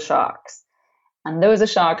 6-gill sharks. And those are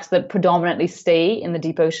sharks that predominantly stay in the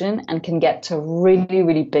deep ocean and can get to really,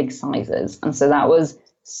 really big sizes. And so that was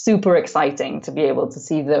super exciting to be able to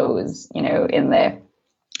see those, in their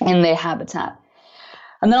habitat.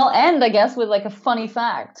 And then I'll end, I guess, with like a funny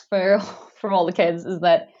fact for all the kids is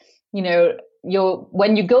that,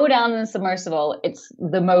 when you go down in a submersible, it's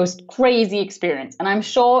the most crazy experience. And I'm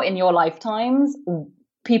sure in your lifetimes,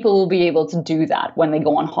 people will be able to do that when they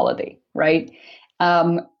go on holiday, right?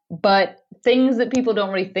 But things that people don't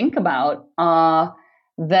really think about are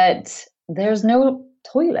that there's no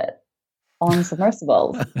toilet on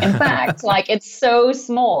submersibles. In fact, it's so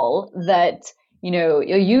small that, you're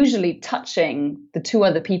usually touching the 2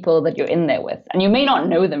 other people that you're in there with, and you may not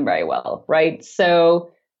know them very well, right? So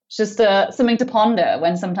it's just something to ponder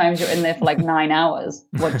when sometimes you're in there for 9 hours.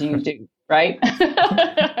 What do you do, right?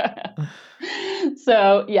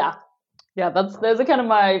 So those are kind of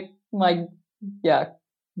my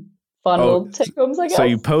fun little take-homes, I guess. So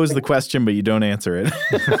you pose the question, but you don't answer it.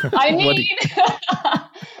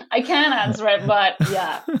 I can answer it, but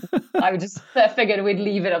I just figured we'd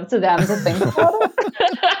leave it up to them to think about it.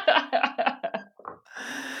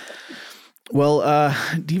 Well,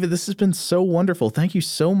 Diva, this has been so wonderful. Thank you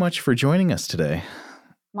so much for joining us today.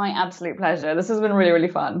 My absolute pleasure. This has been really, really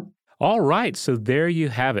fun. All right, so there you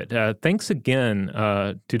have it. Thanks again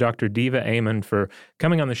to Dr. Diva Amon for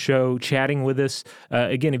coming on the show, chatting with us.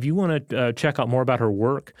 Again, if you want to check out more about her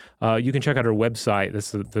work, you can check out her website.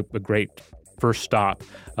 This is a great first stop.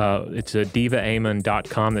 It's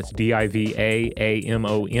divaamon.com. That's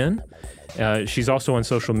DIVAAMON. She's also on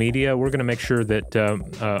social media. We're going to make sure that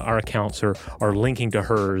our accounts are linking to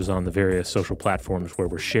hers on the various social platforms where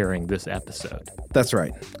we're sharing this episode. That's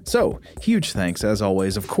right. So, huge thanks, as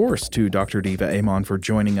always, of course, to Dr. Diva Amon for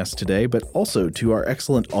joining us today, but also to our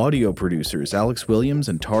excellent audio producers, Alex Williams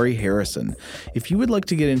and Tari Harrison. If you would like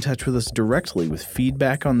to get in touch with us directly with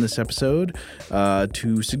feedback on this episode,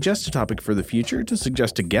 to suggest a topic for the future, to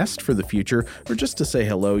suggest a guest for the future, or just to say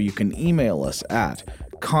hello, you can email us at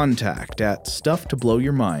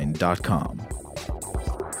contact@stufftoblowyourmind.com.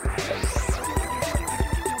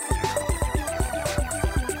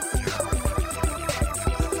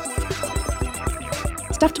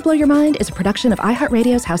 Stuff to Blow Your Mind is a production of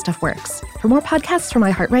iHeartRadio's How Stuff Works. For more podcasts from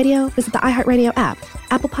iHeartRadio, visit the iHeartRadio app,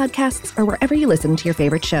 Apple Podcasts, or wherever you listen to your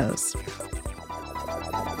favorite shows.